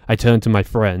slightest. I turned to my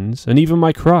friends, and even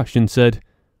my crush, and said,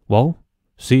 "Well,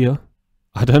 see ya.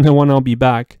 I don't know when I'll be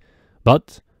back,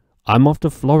 but I'm off to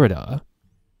Florida."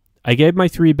 I gave my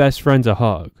 3 best friends a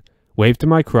hug, waved to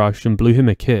my crush and blew him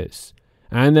a kiss,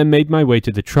 and then made my way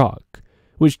to the truck,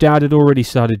 which Dad had already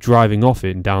started driving off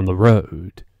in down the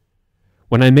road.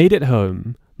 When I made it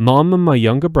home, Mum and my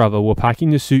younger brother were packing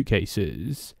the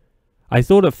suitcases. I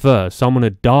thought at first someone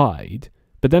had died,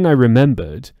 but then I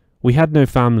remembered we had no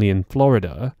family in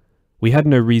Florida. We had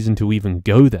no reason to even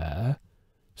go there.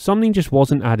 Something just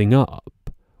wasn't adding up.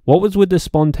 What was with this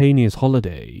spontaneous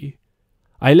holiday?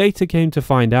 I later came to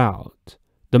find out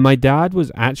that my dad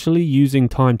was actually using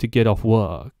time to get off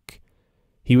work.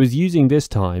 He was using this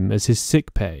time as his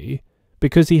sick pay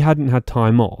because he hadn't had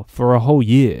time off for a whole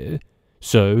year,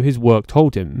 so his work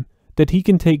told him that he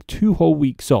can take 2 whole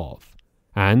weeks off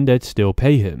and they'd still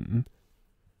pay him.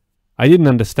 I didn't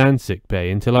understand sick pay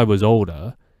until I was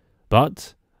older,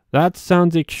 but that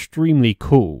sounds extremely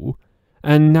cool,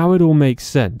 and now it all makes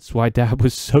sense why Dad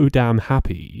was so damn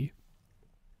happy.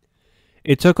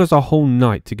 It took us a whole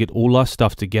night to get all our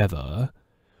stuff together.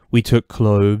 We took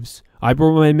clothes, I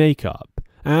brought my makeup,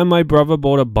 and my brother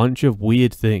bought a bunch of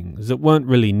weird things that weren't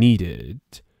really needed.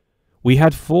 We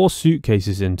had 4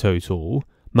 suitcases in total,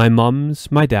 my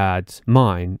mum's, my dad's,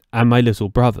 mine, and my little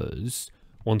brother's.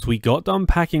 Once we got done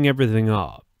packing everything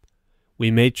up, we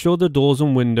made sure the doors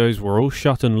and windows were all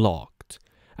shut and locked,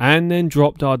 and then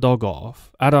dropped our dog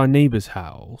off at our neighbor's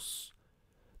house.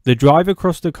 The drive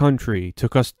across the country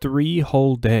took us 3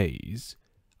 whole days.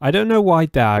 I don't know why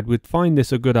Dad would find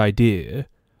this a good idea,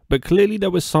 but clearly there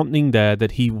was something there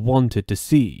that he wanted to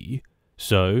see,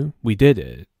 so we did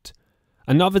it.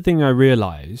 Another thing I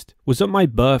realized was that my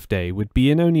birthday would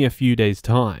be in only a few days'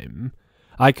 time.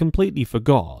 I completely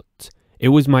forgot. It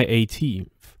was my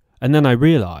 18th, and then I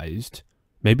realized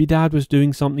maybe Dad was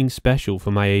doing something special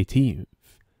for my 18th.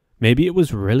 Maybe it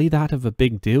was really that of a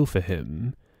big deal for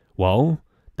him. Well,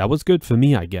 that was good for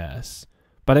me, I guess,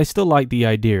 but I still liked the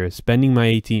idea of spending my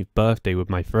 18th birthday with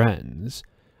my friends,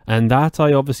 and that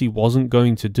I obviously wasn't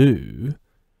going to do.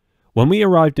 When we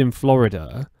arrived in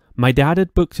Florida, my dad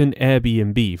had booked an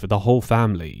Airbnb for the whole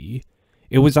family.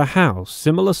 It was a house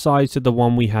similar size to the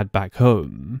one we had back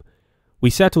home. We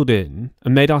settled in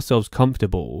and made ourselves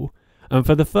comfortable, and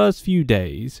for the first few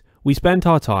days, we spent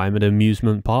our time at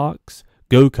amusement parks,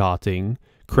 go-karting,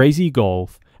 crazy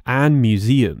golf, and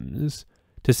museums.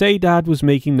 To say Dad was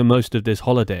making the most of this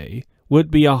holiday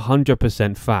would be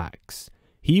 100% facts.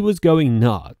 He was going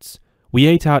nuts. We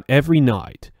ate out every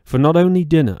night for not only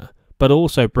dinner, but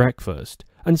also breakfast,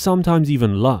 and sometimes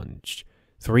even lunch.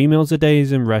 3 meals a day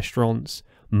in restaurants.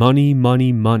 Money,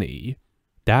 money, money.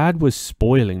 Dad was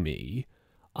spoiling me.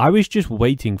 I was just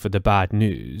waiting for the bad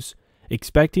news,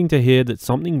 expecting to hear that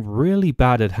something really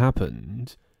bad had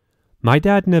happened. My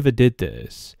dad never did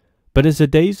this, but as the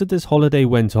days of this holiday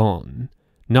went on,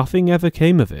 nothing ever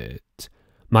came of it.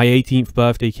 My 18th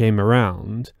birthday came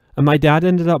around, and my dad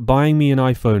ended up buying me an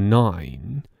iPhone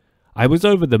 9. I was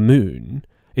over the moon.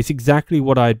 It's exactly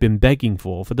what I had been begging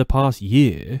for the past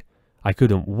year. I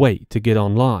couldn't wait to get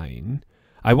online.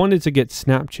 I wanted to get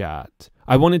Snapchat.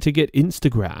 I wanted to get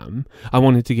Instagram. I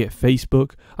wanted to get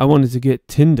Facebook. I wanted to get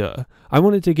Tinder. I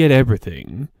wanted to get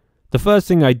everything. The first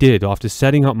thing I did after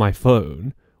setting up my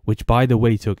phone, which by the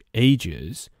way took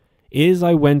ages, is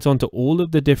I went onto all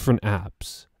of the different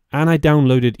apps, and I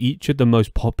downloaded each of the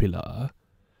most popular.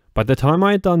 By the time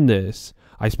I had done this,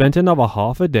 I spent another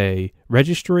half a day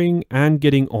registering and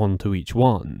getting on to each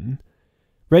one.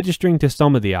 Registering to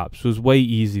some of the apps was way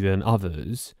easier than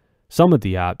others. Some of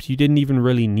the apps you didn't even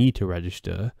really need to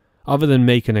register, other than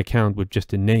make an account with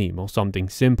just a name or something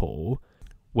simple,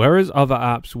 whereas other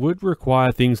apps would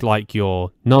require things like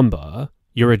your number,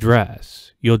 your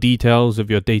address, your details of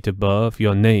your date of birth,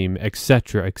 your name,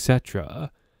 etc.,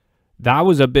 etc. That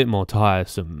was a bit more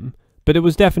tiresome, but it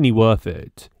was definitely worth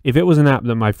it, if it was an app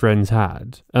that my friends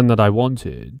had, and that I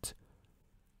wanted.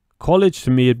 College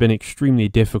to me had been extremely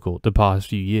difficult the past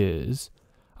few years.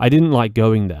 I didn't like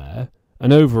going there,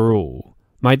 and overall,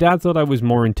 my dad thought I was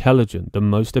more intelligent than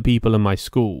most of the people in my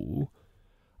school.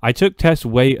 I took tests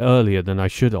way earlier than I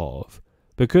should have,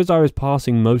 because I was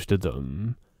passing most of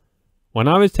them. When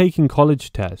I was taking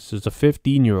college tests as a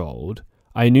 15-year-old,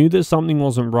 I knew that something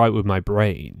wasn't right with my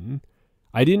brain.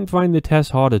 I didn't find the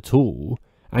test hard at all,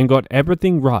 and got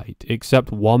everything right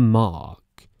except 1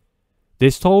 mark.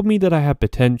 This told me that I had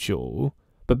potential,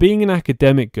 but being an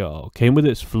academic girl came with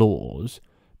its flaws.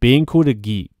 Being called a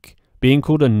geek, being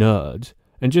called a nerd,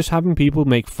 and just having people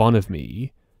make fun of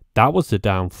me. That was the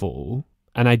downfall,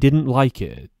 and I didn't like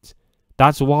it.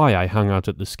 That's why I hung out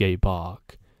at the skate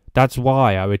park. That's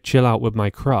why I would chill out with my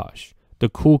crush, the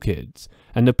cool kids,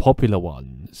 and the popular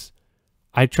ones.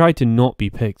 I tried to not be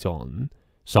picked on.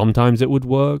 Sometimes it would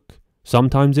work,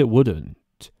 sometimes it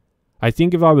wouldn't. I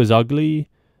think if I was ugly,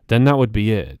 then that would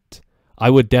be it. I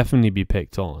would definitely be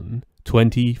picked on,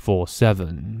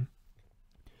 24/7.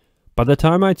 By the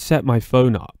time I'd set my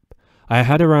phone up, I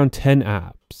had around 10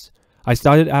 apps. I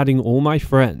started adding all my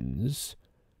friends.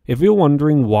 If you're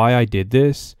wondering why I did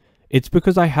this, it's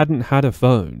because I hadn't had a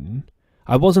phone.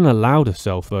 I wasn't allowed a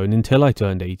cell phone until I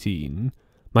turned 18.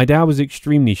 My dad was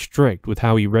extremely strict with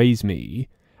how he raised me,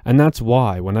 and that's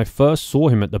why when I first saw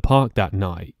him at the park that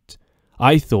night,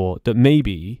 I thought that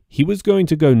maybe he was going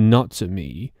to go nuts at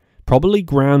me, probably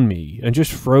ground me and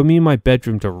just throw me in my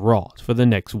bedroom to rot for the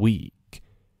next week.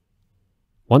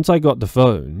 Once I got the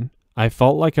phone, I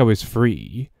felt like I was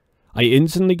free. I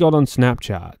instantly got on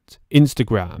Snapchat,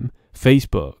 Instagram,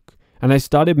 Facebook, and I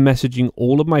started messaging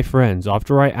all of my friends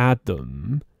after I add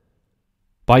them.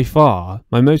 By far,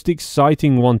 my most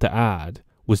exciting one to add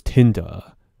was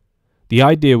Tinder. The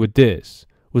idea with this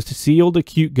was to see all the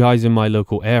cute guys in my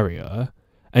local area,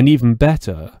 and even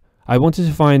better, I wanted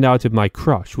to find out if my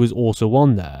crush was also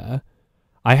on there.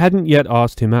 I hadn't yet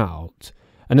asked him out,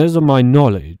 and as of my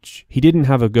knowledge, he didn't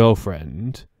have a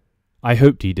girlfriend. I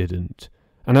hoped he didn't,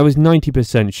 and I was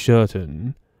 90%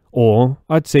 certain, or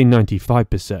I'd say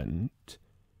 95%.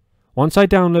 Once I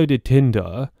downloaded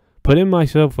Tinder, put in my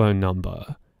cell phone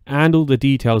number, and all the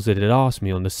details that it asked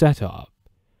me on the setup,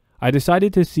 I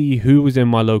decided to see who was in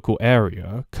my local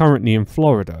area, currently in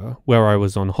Florida, where I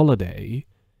was on holiday.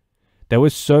 There were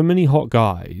so many hot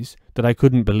guys that I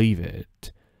couldn't believe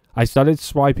it. I started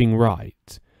swiping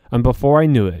right, and before I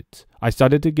knew it, I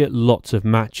started to get lots of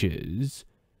matches.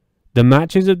 The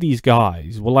matches of these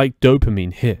guys were like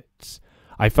dopamine hits.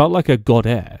 I felt like a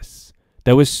goddess.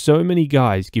 There were so many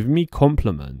guys giving me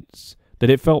compliments that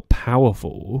it felt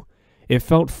powerful. It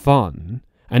felt fun,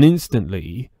 and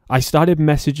instantly, I started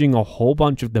messaging a whole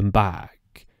bunch of them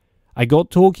back. I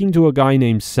got talking to a guy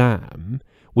named Sam.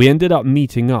 We ended up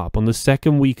meeting up on the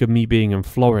second week of me being in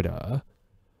Florida.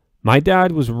 My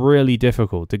dad was really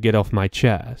difficult to get off my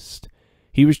chest.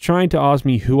 He was trying to ask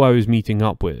me who I was meeting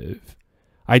up with.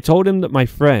 I told him that my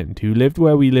friend who lived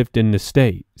where we lived in the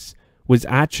States was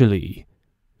actually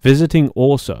visiting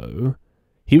also.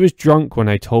 He was drunk when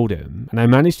I told him, and I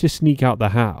managed to sneak out the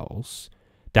house.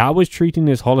 Dad was treating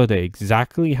this holiday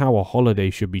exactly how a holiday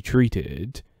should be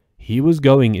treated. He was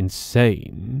going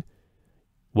insane.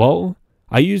 Well,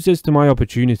 I used this to my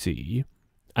opportunity.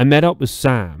 I met up with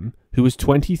Sam, who was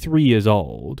 23 years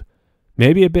old.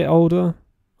 Maybe a bit older?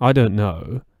 I don't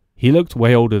know. He looked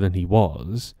way older than he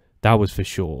was, that was for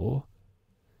sure.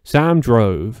 Sam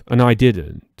drove, and I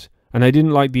didn't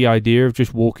like the idea of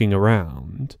just walking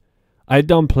around. I had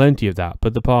done plenty of that for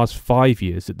the past 5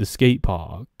 years at the skate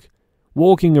park.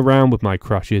 Walking around with my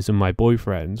crushes and my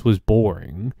boyfriends was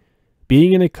boring.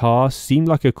 Being in a car seemed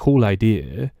like a cool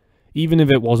idea. Even if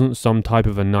it wasn't some type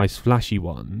of a nice flashy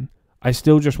one, I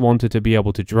still just wanted to be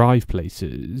able to drive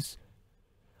places.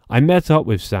 I met up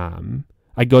with Sam.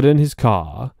 I got in his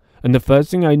car, and the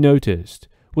first thing I noticed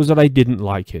was that I didn't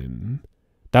like him.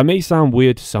 That may sound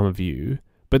weird to some of you,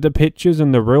 but the pictures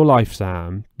and the real life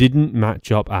Sam didn't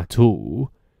match up at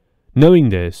all. Knowing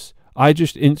this, I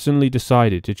just instantly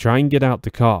decided to try and get out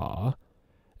the car.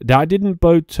 That didn't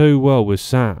bode too well with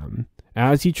Sam,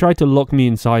 as he tried to lock me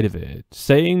inside of it,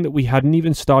 saying that we hadn't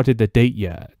even started the date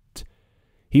yet.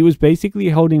 He was basically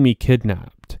holding me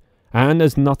kidnapped, and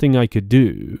there's nothing I could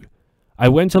do. I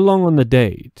went along on the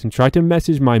date and tried to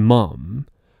message my mum.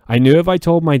 I knew if I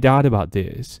told my dad about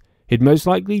this, he'd most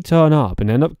likely turn up and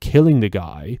end up killing the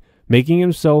guy, making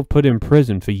himself put in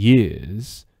prison for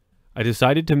years. I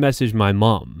decided to message my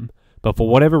mum, but for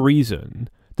whatever reason,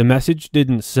 the message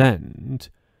didn't send.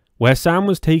 Where Sam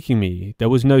was taking me, there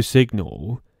was no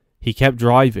signal. He kept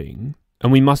driving,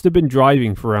 and we must have been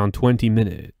driving for around 20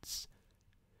 minutes.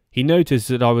 He noticed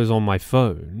that I was on my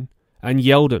phone, and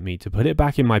yelled at me to put it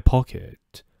back in my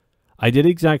pocket. I did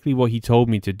exactly what he told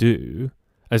me to do,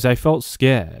 as I felt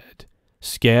scared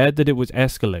that it would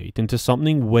escalate into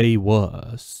something way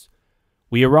worse.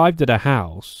 We arrived at a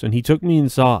house, and he took me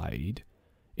inside.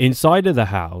 Inside of the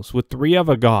house were 3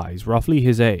 other guys roughly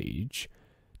his age.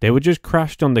 They were just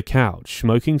crashed on the couch,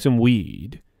 smoking some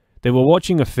weed. They were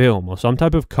watching a film or some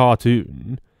type of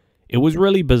cartoon. It was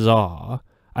really bizarre.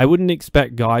 I wouldn't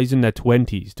expect guys in their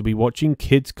 20s to be watching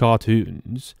kids'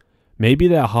 cartoons. Maybe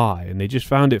they're high and they just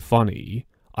found it funny.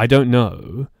 I don't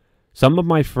know. Some of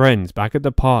my friends back at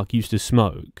the park used to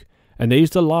smoke, and they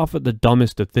used to laugh at the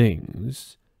dumbest of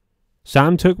things.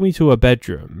 Sam took me to a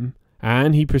bedroom,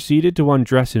 and he proceeded to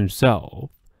undress himself.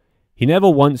 He never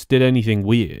once did anything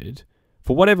weird.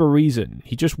 For whatever reason,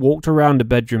 he just walked around the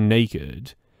bedroom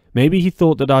naked. Maybe he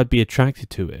thought that I'd be attracted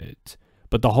to it,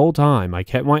 but the whole time I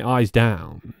kept my eyes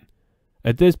down.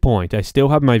 At this point, I still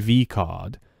had my V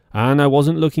card, and I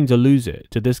wasn't looking to lose it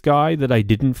to this guy that I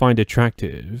didn't find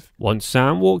attractive. Once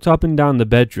Sam walked up and down the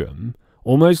bedroom,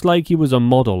 almost like he was a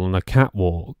model on a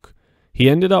catwalk. He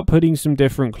ended up putting some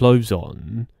different clothes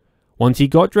on. Once he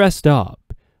got dressed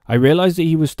up, I realized that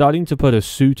he was starting to put a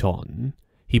suit on.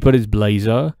 He put his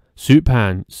blazer, suit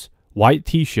pants, white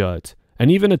t-shirt, and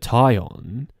even a tie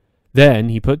on. Then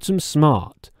he put some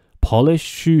smart, polished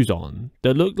shoes on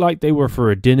that looked like they were for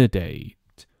a dinner date.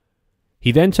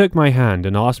 He then took my hand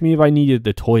and asked me if I needed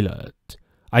the toilet.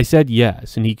 I said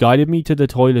yes, and he guided me to the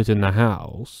toilet in the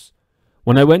house.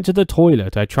 When I went to the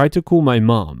toilet, I tried to call my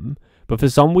mum, but for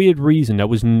some weird reason there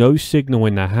was no signal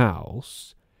in the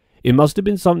house. It must have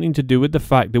been something to do with the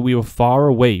fact that we were far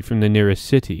away from the nearest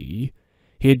city.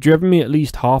 He had driven me at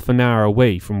least half an hour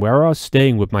away from where I was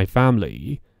staying with my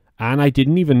family, and I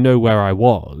didn't even know where I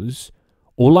was.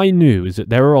 All I knew is that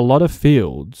there were a lot of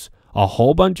fields, a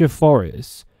whole bunch of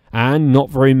forests, and not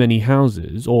very many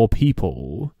houses or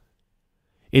people.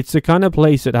 It's the kind of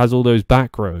place that has all those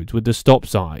back roads with the stop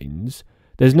signs.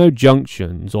 There's no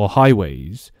junctions or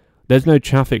highways. There's no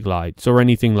traffic lights or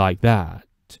anything like that.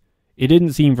 It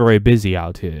didn't seem very busy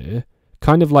out here,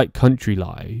 kind of like country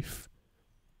life.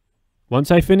 Once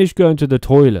I finished going to the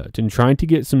toilet and trying to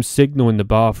get some signal in the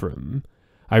bathroom,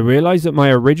 I realized that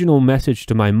my original message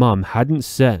to my mum hadn't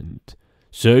sent,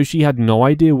 so she had no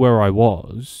idea where I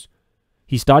was.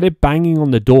 He started banging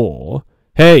on the door.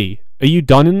 "Hey, are you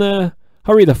done in there?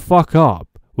 Hurry the fuck up.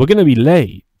 We're gonna be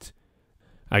late."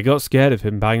 I got scared of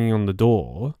him banging on the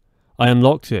door. I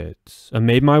unlocked it and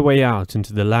made my way out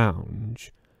into the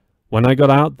lounge. When I got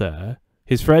out there,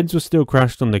 his friends were still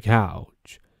crashed on the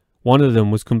couch. One of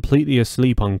them was completely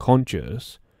asleep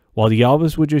unconscious, while the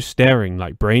others were just staring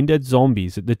like brain-dead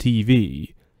zombies at the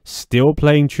TV, still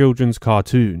playing children's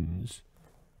cartoons.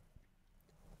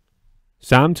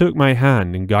 Sam took my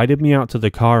hand and guided me out to the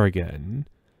car again.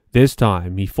 This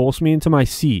time, he forced me into my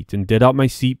seat and did up my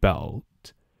seatbelt.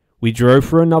 We drove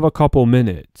for another couple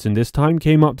minutes, and this time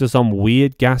came up to some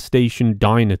weird gas station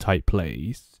diner type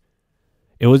place.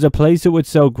 It was a place that would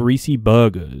sell greasy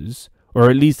burgers, or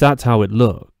at least that's how it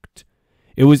looked.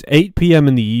 It was 8 PM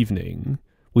in the evening.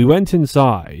 We went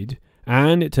inside,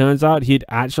 and it turns out he had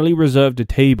actually reserved a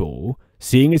table,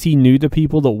 seeing as he knew the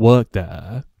people that worked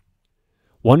there.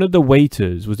 One of the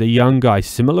waiters was a young guy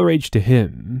similar age to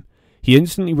him. He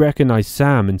instantly recognized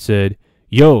Sam and said,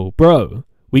 "Yo, bro,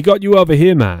 we got you over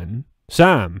here, man.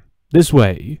 Sam, this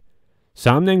way."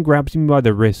 Sam then grabbed me by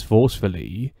the wrist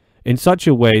forcefully, in such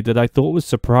a way that I thought was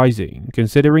surprising,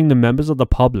 considering the members of the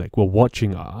public were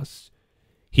watching us.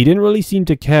 He didn't really seem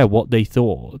to care what they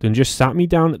thought, and just sat me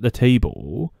down at the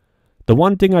table. The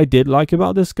one thing I did like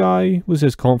about this guy was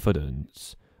his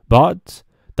confidence, but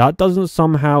that doesn't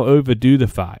somehow overdo the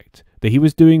fact that he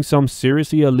was doing some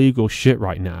seriously illegal shit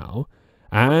right now,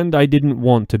 and I didn't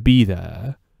want to be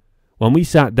there. When we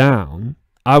sat down,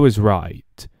 I was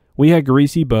right. We had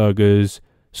greasy burgers,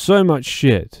 so much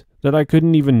shit that I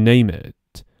couldn't even name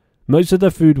it. Most of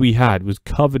the food we had was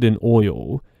covered in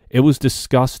oil. It was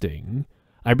disgusting.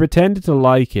 I pretended to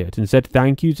like it and said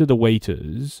thank you to the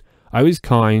waiters. I was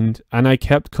kind, and I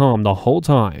kept calm the whole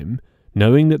time,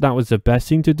 knowing that that was the best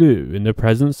thing to do in the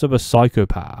presence of a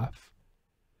psychopath.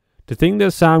 To think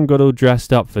that Sam got all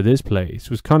dressed up for this place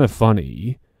was kind of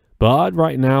funny, but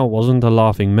right now wasn't a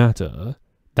laughing matter,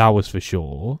 that was for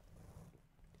sure.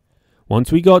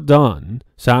 Once we got done,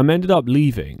 Sam ended up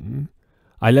leaving.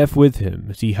 I left with him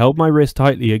as he held my wrist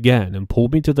tightly again and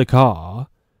pulled me to the car.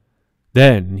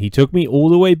 Then he took me all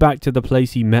the way back to the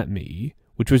place he met me,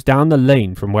 which was down the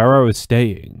lane from where I was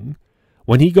staying.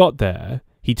 When he got there,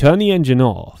 he turned the engine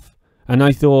off, and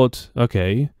I thought,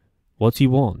 okay, what's he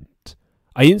want?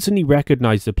 I instantly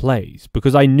recognized the place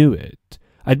because I knew it.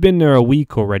 I'd been there a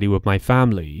week already with my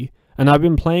family, and I'd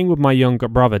been playing with my younger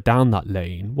brother down that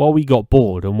lane while we got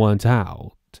bored and weren't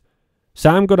out.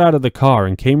 Sam got out of the car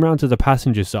and came round to the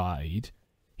passenger side.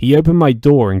 He opened my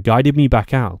door and guided me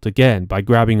back out again by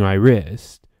grabbing my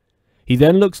wrist. He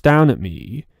then looks down at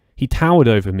me. He towered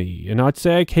over me, and I'd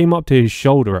say I came up to his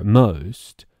shoulder at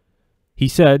most. He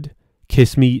said,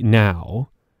 "Kiss me now."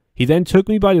 He then took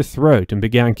me by the throat and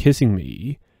began kissing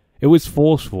me. It was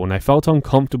forceful and I felt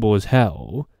uncomfortable as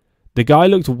hell. The guy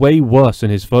looked way worse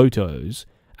in his photos,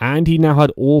 and he now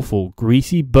had awful,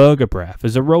 greasy burger breath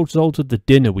as a result of the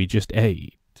dinner we just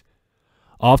ate.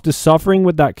 After suffering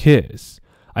with that kiss,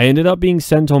 I ended up being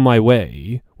sent on my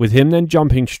way, with him then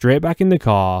jumping straight back in the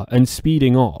car and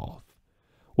speeding off.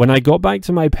 When I got back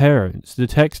to my parents, the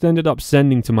text ended up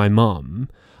sending to my mum.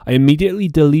 I immediately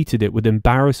deleted it with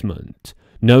embarrassment,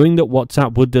 knowing that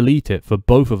WhatsApp would delete it for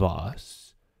both of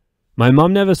us. My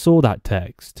mum never saw that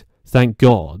text, thank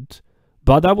God,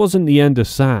 but that wasn't the end of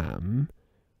Sam.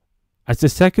 As the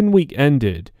second week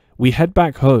ended, we head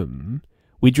back home.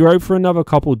 We drove for another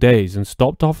couple days and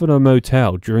stopped off at a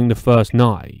motel during the first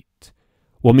night.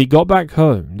 When we got back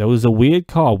home, there was a weird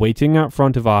car waiting out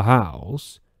front of our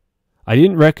house. I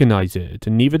didn't recognize it,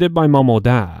 and neither did my mum or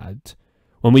dad.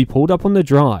 When we pulled up on the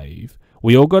drive,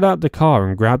 we all got out the car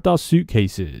and grabbed our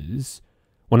suitcases.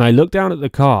 When I looked down at the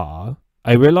car,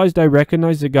 I realized I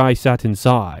recognized the guy sat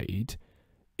inside.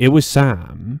 It was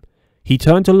Sam. He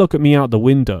turned to look at me out the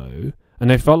window,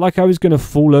 and I felt like I was going to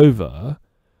fall over.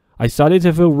 I started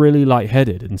to feel really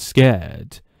lightheaded and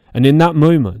scared, and in that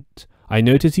moment, I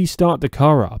noticed he started the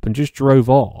car up and just drove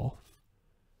off.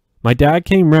 My dad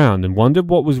came round and wondered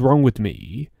what was wrong with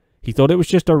me. He thought it was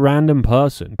just a random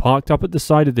person parked up at the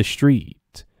side of the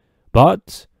street.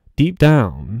 But, deep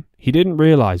down, he didn't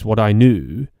realize what I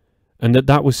knew, and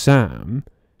that was Sam,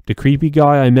 the creepy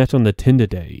guy I met on the Tinder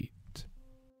date.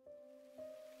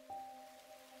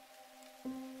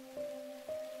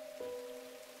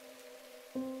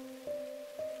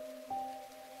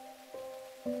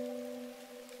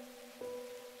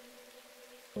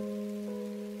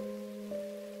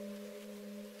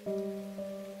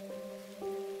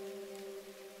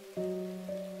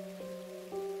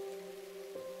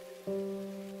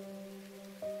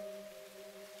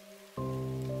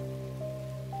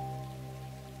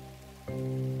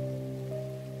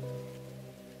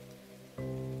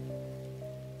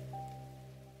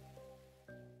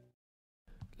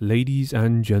 Ladies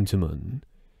and gentlemen,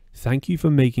 thank you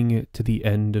for making it to the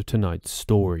end of tonight's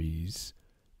stories.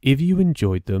 If you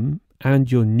enjoyed them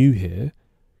and you're new here,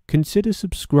 consider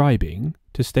subscribing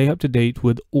to stay up to date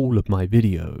with all of my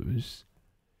videos.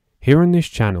 Here on this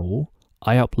channel,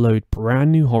 I upload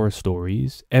brand new horror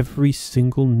stories every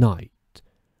single night.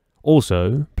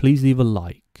 Also, please leave a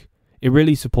like. It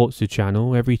really supports the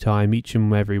channel every time each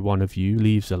and every one of you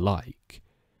leaves a like.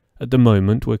 At the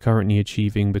moment, we're currently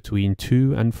achieving between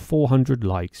 200 and 400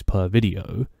 likes per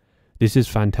video. This is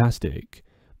fantastic,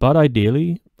 but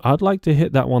ideally, I'd like to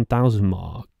hit that 1000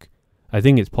 mark. I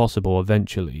think it's possible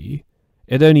eventually.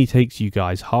 It only takes you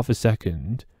guys half a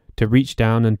second to reach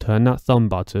down and turn that thumb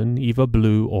button either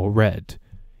blue or red.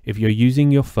 If you're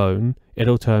using your phone,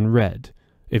 it'll turn red.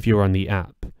 If you're on the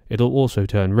app, it'll also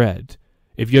turn red.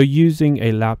 If you're using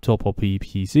a laptop or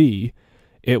PC,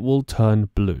 it will turn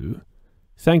blue.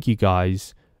 Thank you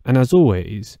guys, and as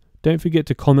always, don't forget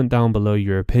to comment down below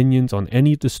your opinions on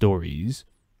any of the stories.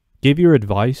 Give your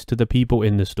advice to the people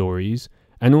in the stories,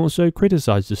 and also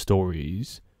criticize the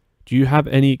stories. Do you have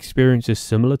any experiences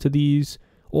similar to these?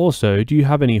 Also, do you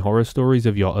have any horror stories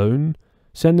of your own?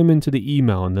 Send them into the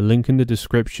email and the link in the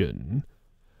description.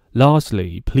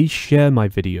 Lastly, please share my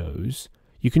videos.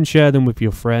 You can share them with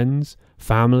your friends,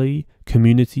 family,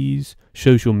 communities,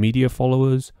 social media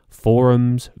followers,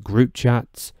 forums, group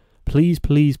chats. Please,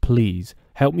 please, please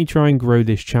help me try and grow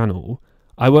this channel.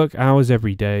 I work hours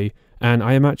every day, and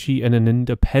I am actually in an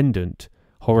independent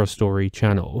horror story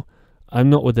channel. I'm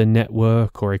not with a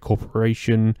network or a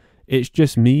corporation. It's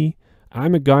just me.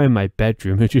 I'm a guy in my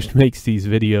bedroom who just makes these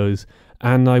videos,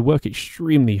 and I work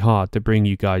extremely hard to bring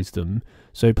you guys them.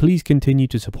 So please continue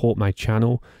to support my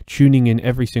channel, tuning in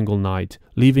every single night,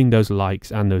 leaving those likes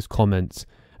and those comments,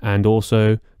 and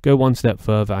also go one step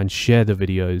further and share the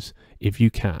videos if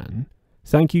you can.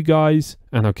 Thank you guys,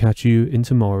 and I'll catch you in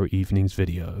tomorrow evening's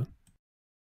video.